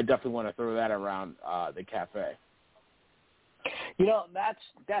 I definitely want to throw that around the cafe.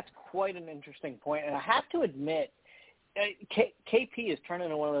 That's quite an interesting point. And I have to admit, KP is turning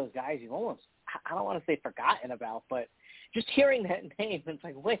into one of those guys you've almost, I don't want to say forgotten about, but just hearing that name, it's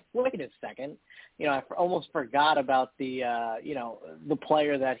like, wait a second. I almost forgot about the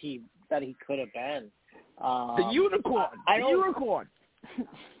player that he could have been. The unicorn. Unicorn.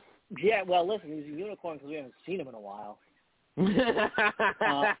 Yeah, well, listen, he's a unicorn because we haven't seen him in a while.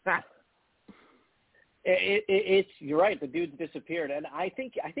 You're right. The dude's disappeared, and I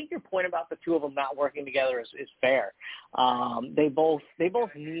think your point about the two of them not working together is fair. They both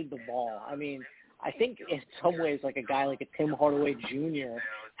need the ball. I mean, I think in some ways, like a guy like a Tim Hardaway Jr.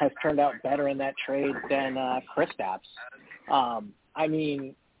 has turned out better in that trade than Kristaps. I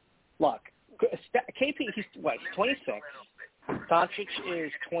mean, look, KP, he's 26. Doncic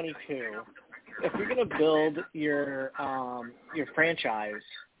is 22. If you're going to build your franchise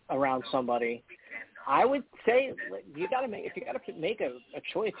around somebody, I would say if you got to make a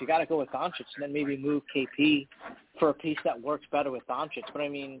choice, you got to go with Doncic and then maybe move KP for a piece that works better with Doncic. But I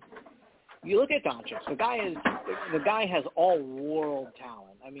mean, you look at Doncic. The guy has all world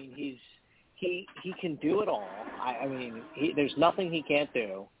talent. I mean, he can do it all. I mean, there's nothing he can't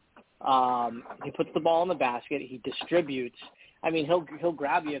do. He puts the ball in the basket. He distributes. I mean, he'll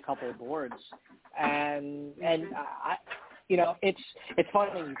grab you a couple of boards, and it's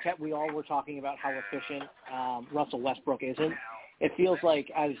funny. We all were talking about how efficient Russell Westbrook isn't. It feels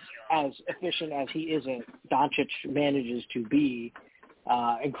like as efficient as he isn't, Doncic manages to be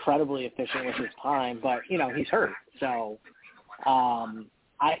incredibly efficient with his time. But he's hurt, so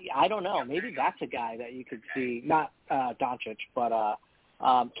I don't know. Maybe that's a guy that you could see, not Doncic, but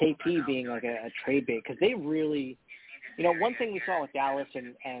KP being like a trade bait, because they really, one thing we saw with Dallas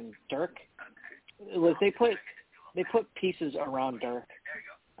and Dirk was they put pieces around Dirk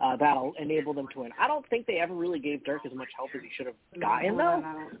that'll enable them to win. I don't think they ever really gave Dirk as much help as he should have gotten,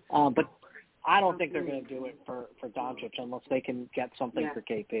 though. But I don't think they're going to do it for Doncic unless they can get something for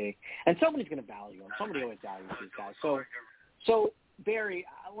KP. And somebody's going to value him. Somebody always values these guys. So Barry,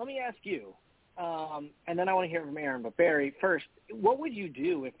 let me ask you, and then I want to hear from Aaron. But Barry, first, what would you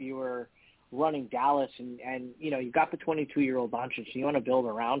do if you were running Dallas and you've got the 22-year-old Doncic and you want to build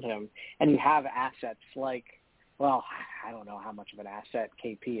around him, and you have assets like, well, I don't know how much of an asset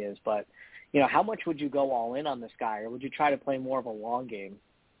KP is, but how much would you go all in on this guy, or would you try to play more of a long game?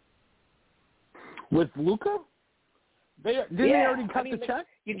 With Luka? They already cut the check?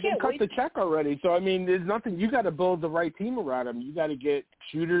 You can't cut the check already. So, there's nothing. You got to build the right team around him. You got to get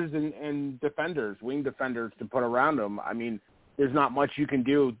shooters and defenders, wing defenders to put around him. There's not much you can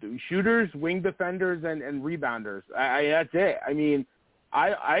do. Shooters, wing defenders, and rebounders. That's it.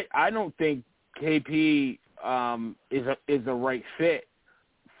 I don't think KP is the right fit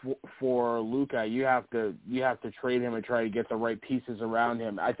for Luka. You have to trade him and try to get the right pieces around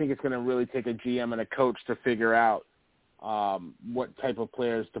him. I think it's going to really take a GM and a coach to figure out what type of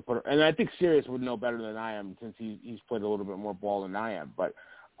players to put. And I think Sirius would know better than I am, since he's played a little bit more ball than I am. But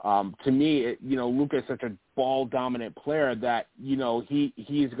to me, Luka is such a ball dominant player that he's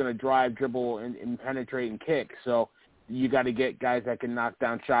going to drive, dribble, and penetrate and kick. So you got to get guys that can knock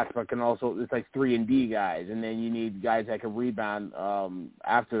down shots, but can also, it's like 3-and-D guys, and then you need guys that can rebound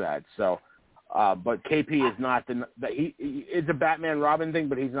after that. So, but KP is not it's a Batman Robin thing,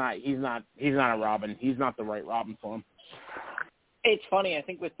 but he's not a Robin. He's not the right Robin for him. It's funny. I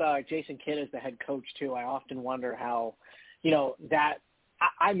think with Jason Kidd as the head coach too, I often wonder how, that.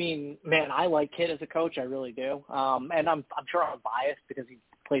 Man, I like Kidd as a coach. I really do. And I'm sure I'm biased because he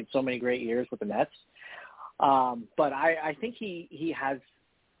played so many great years with the Nets. But I think he has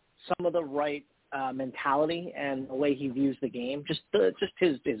some of the right mentality and the way he views the game, just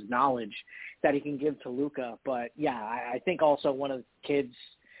his knowledge that he can give to Luka. But yeah, I think also one of Kidd's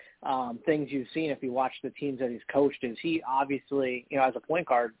things you've seen if you watch the teams that he's coached is he obviously, as a point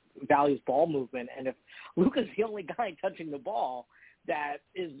guard, values ball movement. And if Luka's the only guy touching the ball that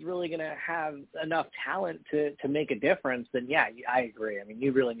is really going to have enough talent to make a difference, then yeah, I agree.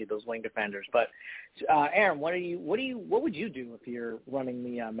 You really need those wing defenders. But Aaron, what would you do if you're running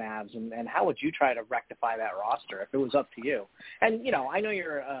the Mavs, and how would you try to rectify that roster if it was up to you? And I know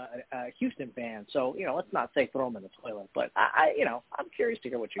you're a Houston fan, so let's not say throw them in the toilet, but I'm curious to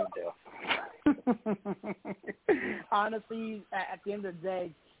hear what you would do. Honestly, at the end of the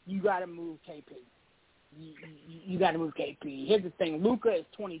day, you got to move KP. You got to move KP. Here's the thing. Luka is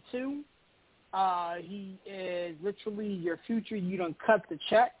 22. He is literally your future. You done cut the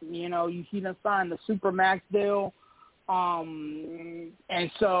check. He done signed the super max deal.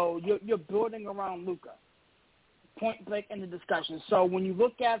 And so you're building around Luka. Point blank in the discussion. So when you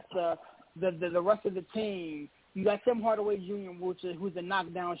look at the rest of the team, you got Tim Hardaway Jr., who's a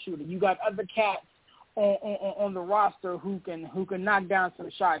knockdown shooter. You got other cats on the roster who can knock down some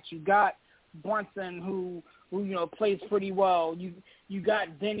shots. You got Brunson, who plays pretty well. You got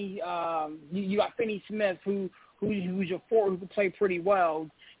Vinny, you got Finney Smith, who's your forward, who can play pretty well.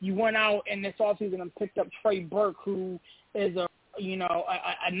 You went out in this offseason and picked up Trey Burke, who is a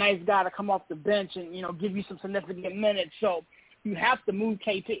nice guy to come off the bench and give you some significant minutes. So you have to move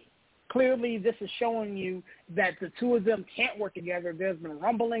KP. Clearly, this is showing you that the two of them can't work together. There's been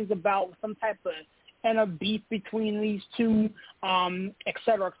rumblings about some type of inner beef between these two, et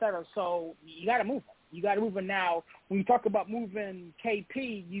cetera, et cetera. So you got to move them. You got to move them now. When you talk about moving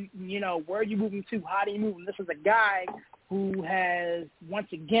KP, where are you moving to? How do you move him? This is a guy who has,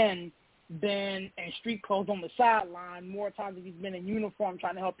 once again, been in street clothes on the sideline more times than he's been in uniform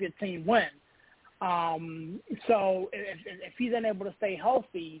trying to help your team win. So if he's unable to stay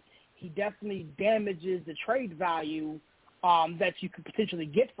healthy, he definitely damages the trade value that you could potentially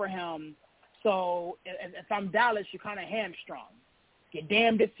get for him. So if I'm Dallas, you're kind of hamstrung. You're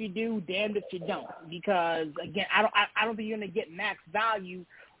damned if you do, damned if you don't. Because again, I don't think you're going to get max value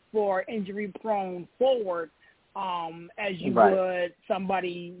for injury-prone forward as you would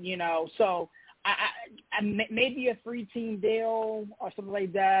somebody, So I maybe a 3-team deal or something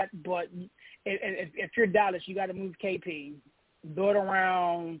like that. But if you're Dallas, you got to move KP, build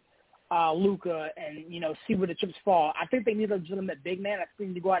around Luka, and see where the chips fall. I think they need a legitimate big man. I think they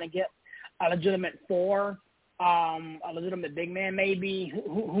need to go out and get a legitimate four, a legitimate big man maybe.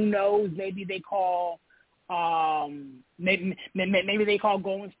 Who knows? Maybe they call maybe they call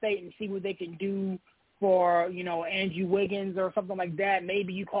Golden State and see what they can do for Andrew Wiggins or something like that.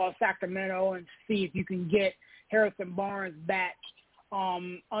 Maybe you call Sacramento and see if you can get Harrison Barnes back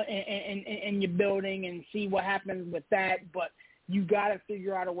in your building and see what happens with that. But you got to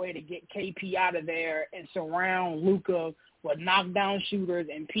figure out a way to get KP out of there and surround Luka with knockdown shooters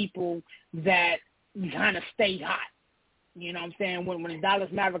and people that kind of stay hot. You know what I'm saying? When the Dallas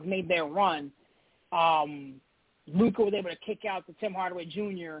Mavericks made their run, Luka was able to kick out to Tim Hardaway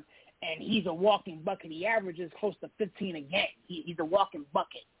Jr., and he's a walking bucket. He averages close to 15 a game. He's a walking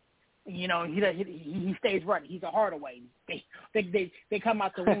bucket. He stays running. He's a Hardaway. They come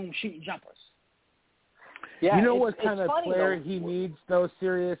out the room shooting jumpers. Yeah, what kind of player he needs, though,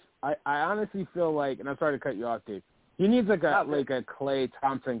 Sirius? I honestly feel like, and I'm sorry to cut you off, Dave, he needs like a Klay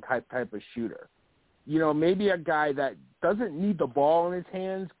Thompson type of shooter. Maybe a guy that doesn't need the ball in his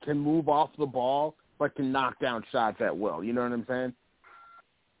hands, can move off the ball, but can knock down shots at will. You know what I'm saying?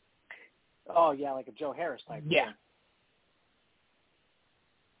 Oh, yeah, like a Joe Harris type. Yeah.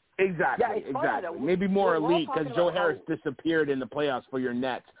 Exactly, Yeah, exactly. Maybe more elite because Joe Harris disappeared in the playoffs for your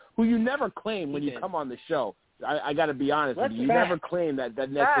Nets, who you never claim when you come on the show. I got to be honest with you. You never claim that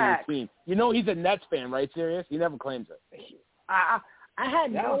Nets are your team. He's a Nets fan, right, Sirius? He never claims it. I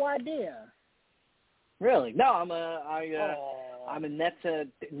had no idea. Really? No, I'm a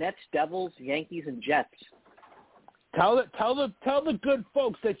Nets, Devils, Yankees, and Jets. Tell the good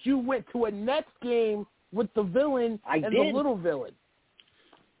folks that you went to a Nets game with the villain and the little villain.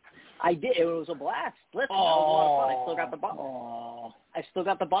 I did. It was a blast. Listen, that was a lot of fun. I still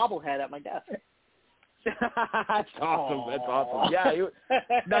got the bobblehead at my desk. That's awesome. That's awesome. Yeah.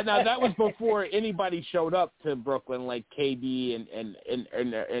 Now that was before anybody showed up to Brooklyn, like KD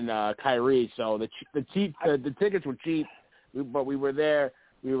and Kyrie. So the tickets were cheap, but we were there.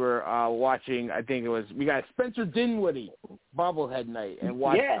 We were watching. I think we got Spencer Dinwiddie bobblehead night and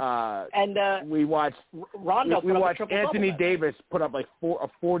watched. We watched Rondo. We watched Anthony Davis put up like a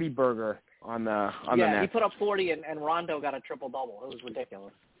 40 burger on the net. Yeah, he put up 40, and Rondo got a triple double. It was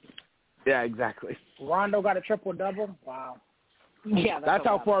ridiculous. Yeah, exactly. Rondo got a triple double. Wow. Yeah, that's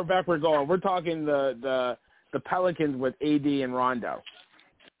how far back we're going. We're talking the Pelicans with AD and Rondo.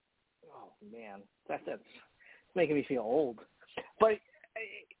 Oh man, that's making me feel old. But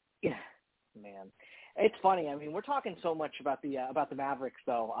yeah, man, it's funny. I mean, we're talking so much about the Mavericks,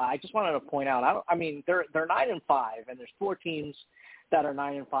 though. I just wanted to point out. They're 9-5, and there's 4 teams that are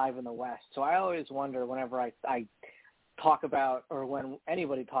 9-5 in the West. So I always wonder whenever I talk about, or when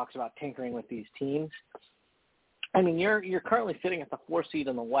anybody talks about tinkering with these teams. I mean, you're currently sitting at the 4th seed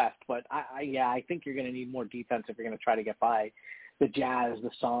in the West, but I think you're going to need more defense if you're going to try to get by the Jazz,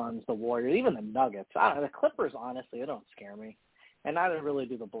 the Suns, the Warriors, even the Nuggets. I don't know, the Clippers, honestly, they don't scare me. And neither really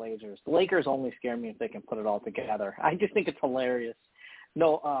do the Blazers. The Lakers only scare me if they can put it all together. I just think it's hilarious.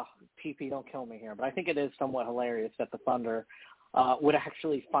 No, PP, don't kill me here, but I think it is somewhat hilarious that the Thunder would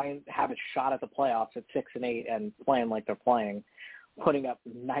actually have a shot at the playoffs at 6-8 and playing like they're playing, putting up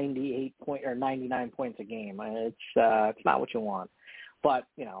 99 points a game. It's not what you want. But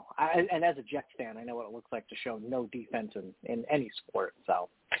and as a Jets fan, I know what it looks like to show no defense in any sport. So,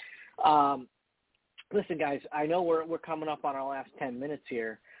 listen, guys, I know we're coming up on our last 10 minutes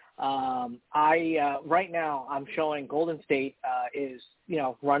here. Right now I'm showing Golden State is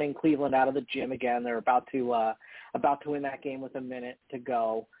running Cleveland out of the gym again. They're about to win that game with a minute to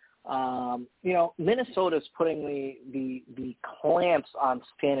go. Minnesota's putting the clamps on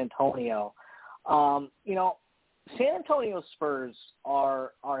San Antonio. San Antonio Spurs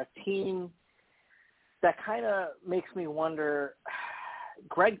are a team that kind of makes me wonder.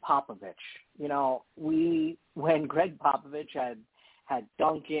 Greg Popovich, when Greg Popovich had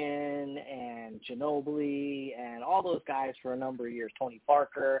Duncan and Ginobili and all those guys for a number of years, Tony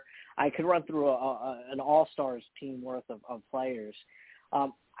Parker, I could run through an all-stars team worth of players. I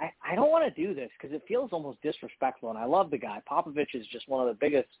don't want to do this because it feels almost disrespectful, and I love the guy. Popovich is just one of the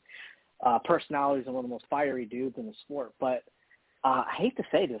biggest personalities and one of the most fiery dudes in the sport, but I hate to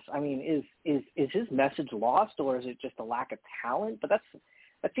say this. I mean, is his message lost, or is it just a lack of talent? But that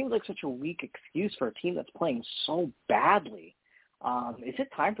seems like such a weak excuse for a team that's playing so badly. Is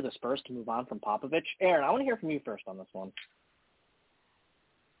it time for the Spurs to move on from Popovich? Aaron, I want to hear from you first on this one.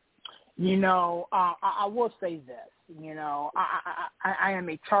 I will say this. I am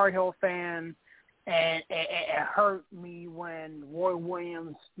a Tar Heel fan. And it hurt me when Roy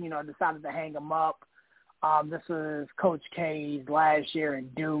Williams, decided to hang him up. This was Coach K's last year in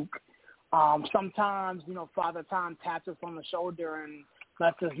Duke. Sometimes, Father Time taps us on the shoulder and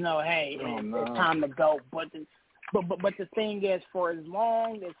lets us know, hey, it's time to go. But the thing is, for as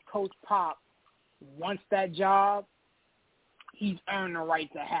long as Coach Pop wants that job, he's earned the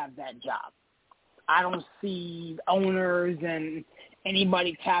right to have that job. I don't see owners and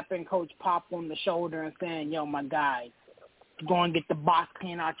anybody tapping Coach Pop on the shoulder and saying, yo, my guy, go and get the box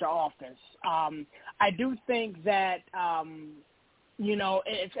clean out your office. I do think that,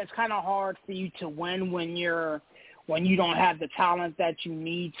 it's kind of hard for you to win when you don't have the talent that you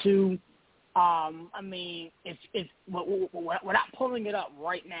need to. It's without pulling it up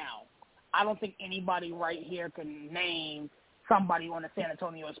right now, I don't think anybody right here can name somebody on the San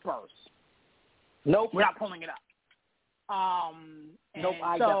Antonio Spurs. Nope. Without pulling it up. Nope,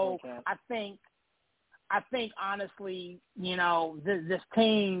 I definitely can't. I think honestly, this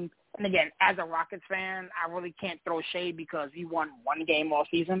team, and again, as a Rockets fan, I really can't throw shade because he won one game all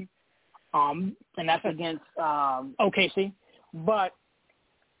season, and that's against OKC. But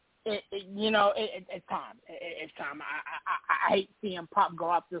it's time. It's time. I hate seeing Pop go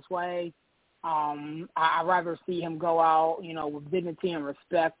out this way. I'd rather see him go out, with dignity and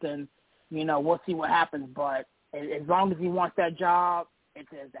respect, and we'll see what happens. But as long as he wants that job, it's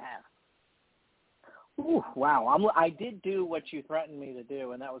his to have. Ooh, wow. I did do what you threatened me to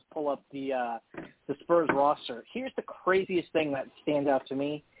do, and that was pull up the Spurs roster. Here's the craziest thing that stands out to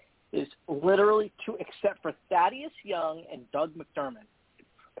me is literally except for Thaddeus Young and Doug McDermott,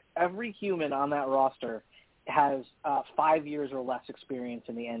 every human on that roster has 5 years or less experience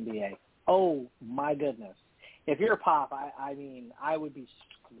in the NBA. Oh, my goodness. If you're a Pop, I would be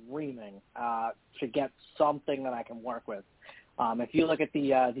screaming to get something that I can work with. If you look at the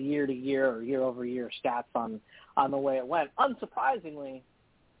year-to-year or year-over-year stats on the way it went, unsurprisingly,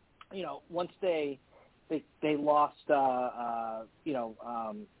 once they lost,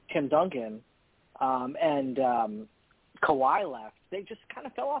 Tim Duncan and Kawhi left, they just kind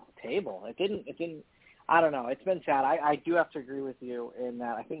of fell off the table. It didn't. I don't know. It's been sad. I do have to agree with you in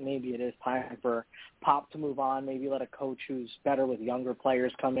that I think maybe it is time for Pop to move on, maybe let a coach who's better with younger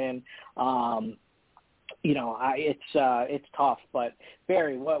players come in. It's tough. But,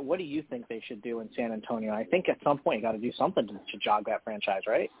 Barry, what do you think they should do in San Antonio? I think at some point you got to do something to jog that franchise,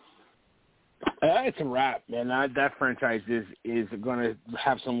 right? It's a wrap, man. That franchise is going to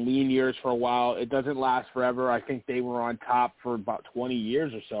have some lean years for a while. It doesn't last forever. I think they were on top for about 20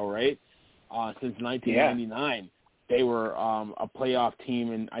 years or so, right? Since 1999. Yeah. They were a playoff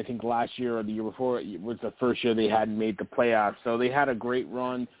team, and I think last year or the year before it was the first year they hadn't made the playoffs. So they had a great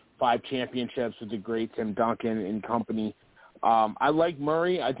run, 5 championships with the great Tim Duncan and company. I like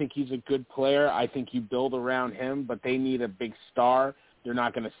Murray. I think he's a good player. I think you build around him, but they need a big star. They're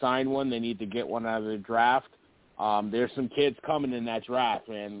not going to sign one. They need to get one out of the draft. There's some kids coming in that draft,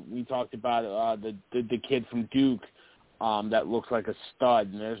 and we talked about the kid from Duke that looks like a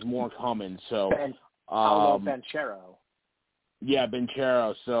stud, and there's more coming. So Banchero. Yeah,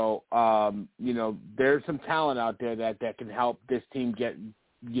 Banchero. So, there's some talent out there that can help this team get,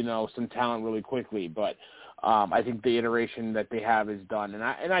 some talent really quickly. But I think the iteration that they have is done. And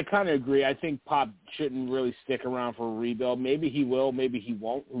I kind of agree. I think Pop shouldn't really stick around for a rebuild. Maybe he will. Maybe he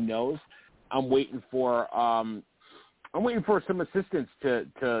won't. Who knows? I'm waiting for some assistants to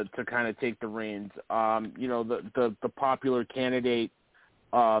kind of take the reins. The popular candidate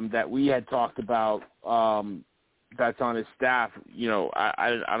that we had talked about that's on his staff.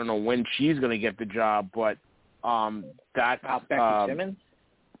 I don't know when she's going to get the job, but that's Becky Simmons.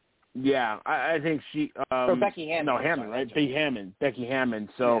 Yeah, I think she. Or Becky Hammond. No, Hammond, right? Becky Hammond.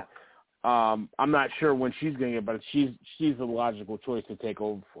 So I'm not sure when she's going to get, but she's the logical choice to take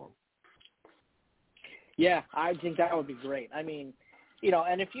over for him. Yeah, I think that would be great. I mean,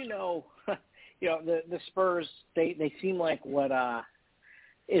 and if the Spurs, they seem like what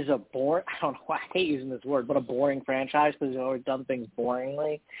is a boring, I don't know, I hate using this word, but a boring franchise because they've always done things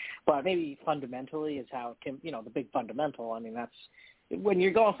boringly. But maybe fundamentally is how it can, the big fundamental. I mean, that's when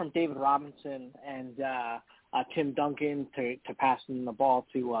you're going from David Robinson and Tim Duncan to passing the ball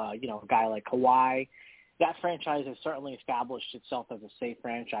to, a guy like Kawhi. That franchise has certainly established itself as a safe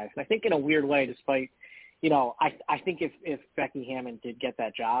franchise. And I think in a weird way, despite I think if Becky Hammond did get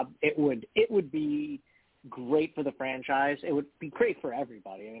that job, it would be great for the franchise. It would be great for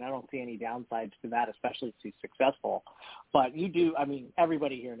everybody. I mean, I don't see any downsides to that, especially if she's successful. But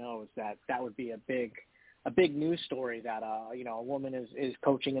everybody here knows that would be a big news story that a woman is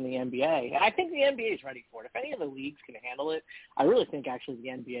coaching in the NBA. And I think the NBA is ready for it. If any of the leagues can handle it, I really think actually the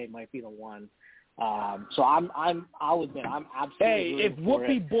NBA might be the one. So I'll admit I'm absolutely. Hey, if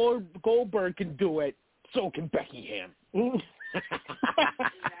Whoopi Goldberg can do it, so can Becky Hamm.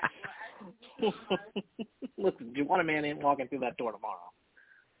 Listen, Juwanna Mann ain't walking through that door tomorrow.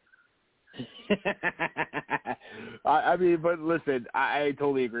 I mean, but listen, I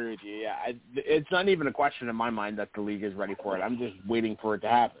totally agree with you. Yeah, it's not even a question in my mind that the league is ready for it. I'm just waiting for it to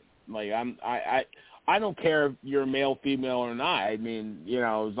happen. Like I don't care if you're male, female, or not. I mean,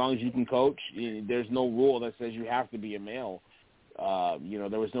 as long as you can coach, there's no rule that says you have to be a male.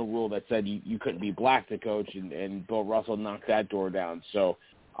 There was no rule that said you couldn't be black to coach, and Bill Russell knocked that door down. So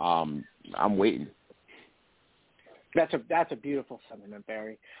I'm waiting. That's a beautiful sentiment,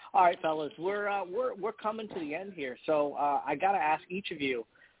 Barry. All right, fellas, we're coming to the end here, so I got to ask each of you,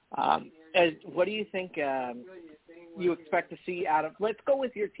 what do you think you expect to see out of? Let's go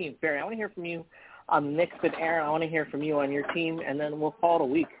with your team, Barry. I want to hear from you on the Knicks, and Aaron, I want to hear from you on your team, and then we'll call it a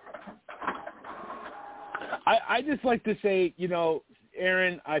week. I just like to say,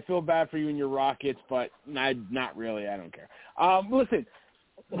 Aaron, I feel bad for you and your Rockets, but not really. I don't care. Listen,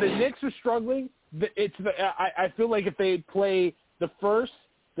 the Knicks are struggling. I feel like if they play the first,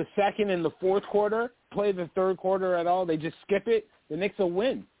 the second, and the fourth quarter, play the third quarter at all, they just skip it, the Knicks will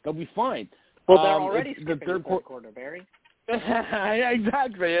win. They'll be fine. Well, they're already skipping the third quarter, Barry.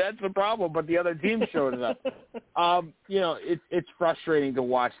 Exactly. That's the problem, but the other team showed it up. It's frustrating to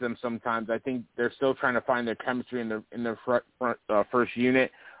watch them sometimes. I think they're still trying to find their chemistry in their first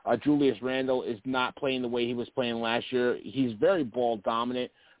unit. Julius Randle is not playing the way he was playing last year. He's very ball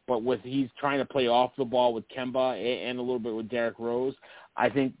dominant, but he's trying to play off the ball with Kemba and a little bit with Derrick Rose. I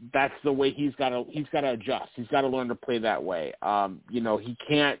think that's the way he's got to adjust. He's got to learn to play that way. He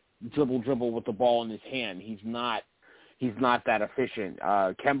can't dribble with the ball in his hand. He's not that efficient.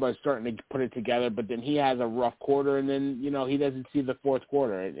 Kemba is starting to put it together, but then he has a rough quarter, and then he doesn't see the fourth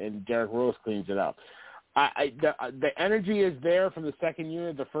quarter, and Derrick Rose cleans it up. The energy is there from the second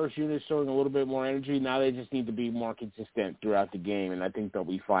unit. The first unit is showing a little bit more energy. Now they just need to be more consistent throughout the game, and I think they'll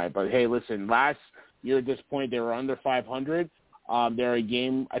be fine. But, hey, listen, last year at this point they were under 500. They're a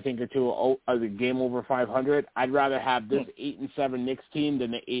game, I think, or two, a game over 500. I'd rather have this 8-7 Knicks team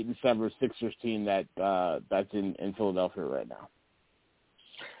than the 8-7 Sixers team that's in Philadelphia right now.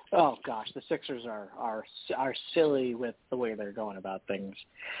 Oh gosh, the Sixers are silly with the way they're going about things.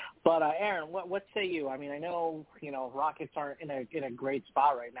 But Aaron, what say you? I mean, I know Rockets aren't in a great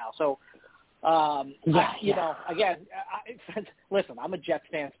spot right now. So again, listen, I'm a Jets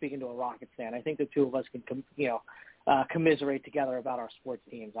fan speaking to a Rockets fan. I think the two of us can commiserate together about our sports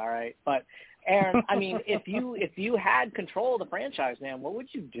teams. All right, but Aaron, I mean, if you had control of the franchise, man, what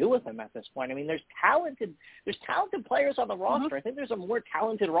would you do with them at this point? I mean, there's talented players on the roster. Mm-hmm. I think there's a more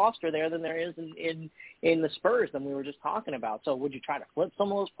talented roster there than there is in the Spurs than we were just talking about. So would you try to flip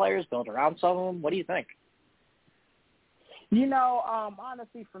some of those players, build around some of them? What do you think?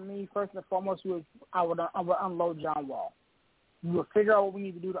 Honestly, for me, first and foremost, I would unload John Wall. We would figure out what we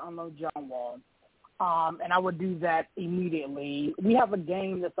need to do to unload John Wall. And I would do that immediately. We have a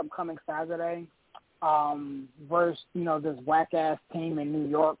game this upcoming Saturday versus, this whack-ass team in New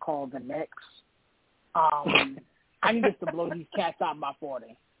York called the Knicks. I need us to blow these cats out by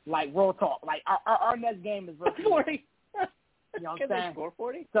 40. Like, real talk. Like, our next game is versus 40. You know what I'm saying? Score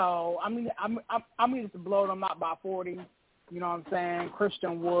 40? So, I mean to blow them out by 40. You know what I'm saying?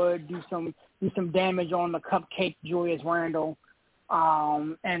 Christian Wood, do some damage on the cupcake Julius Randle.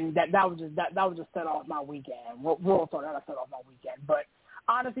 And that would just set off my weekend. Real talk, that would set off my weekend. But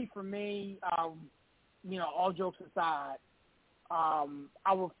honestly, for me, all jokes aside, I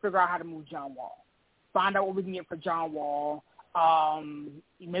will figure out how to move John Wall. Find out what we can get for John Wall.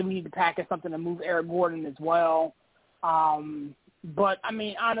 Maybe we need to package something to move Eric Gordon as well. But I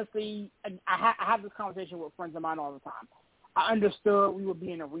mean, honestly, I have this conversation with friends of mine all the time. I understood we would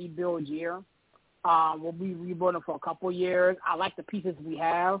be in a rebuild year. We'll be rebuilding for a couple of years. I like the pieces we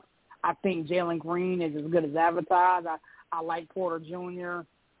have. I think Jalen Green is as good as advertised. I like Porter Jr.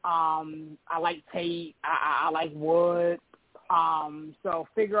 I like Tate. I like Wood. So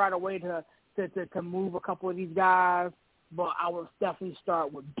figure out a way to move a couple of these guys. But I would definitely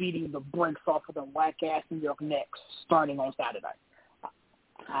start with beating the brakes off of the whack-ass New York Knicks starting on Saturday.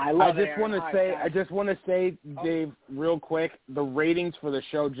 I just want to say, Dave, real quick, the ratings for the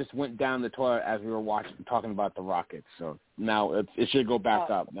show just went down the toilet as we were talking about the Rockets. So now it should go back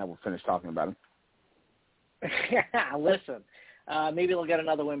up. Now we'll finish talking about them. Listen, maybe they'll get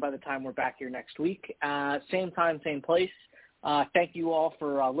another win by the time we're back here next week. Same time, same place. Thank you all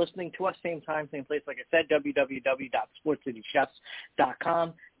for listening to us. Same time, same place. Like I said,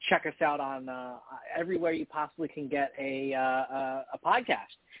 www.sportscitychefs.com. Check us out on everywhere you possibly can get a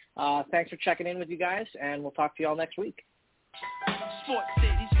podcast. Thanks for checking in with you guys, and we'll talk to you all next week. Sports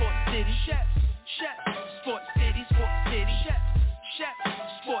City, chef, Sports City, chef, Sports City, chef,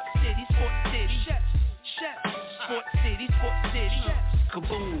 Sports City, chef.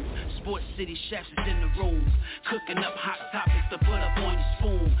 Kaboom, Sports City chefs is in the room, cooking up hot topics to put up on your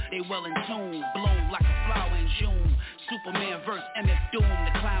spoon. They well in tune, bloom like a flower in June. Superman versus MF Doom,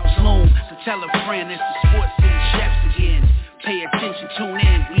 the clouds loom. So tell a friend it's the Sports City chefs again. Pay attention, tune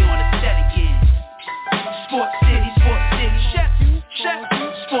in, we on the set again. Sports City, chef,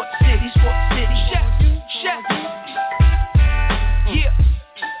 Sports City, chef. Yeah.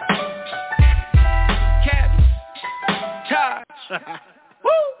 Cap. Taj.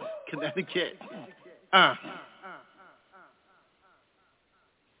 Woo! Connecticut.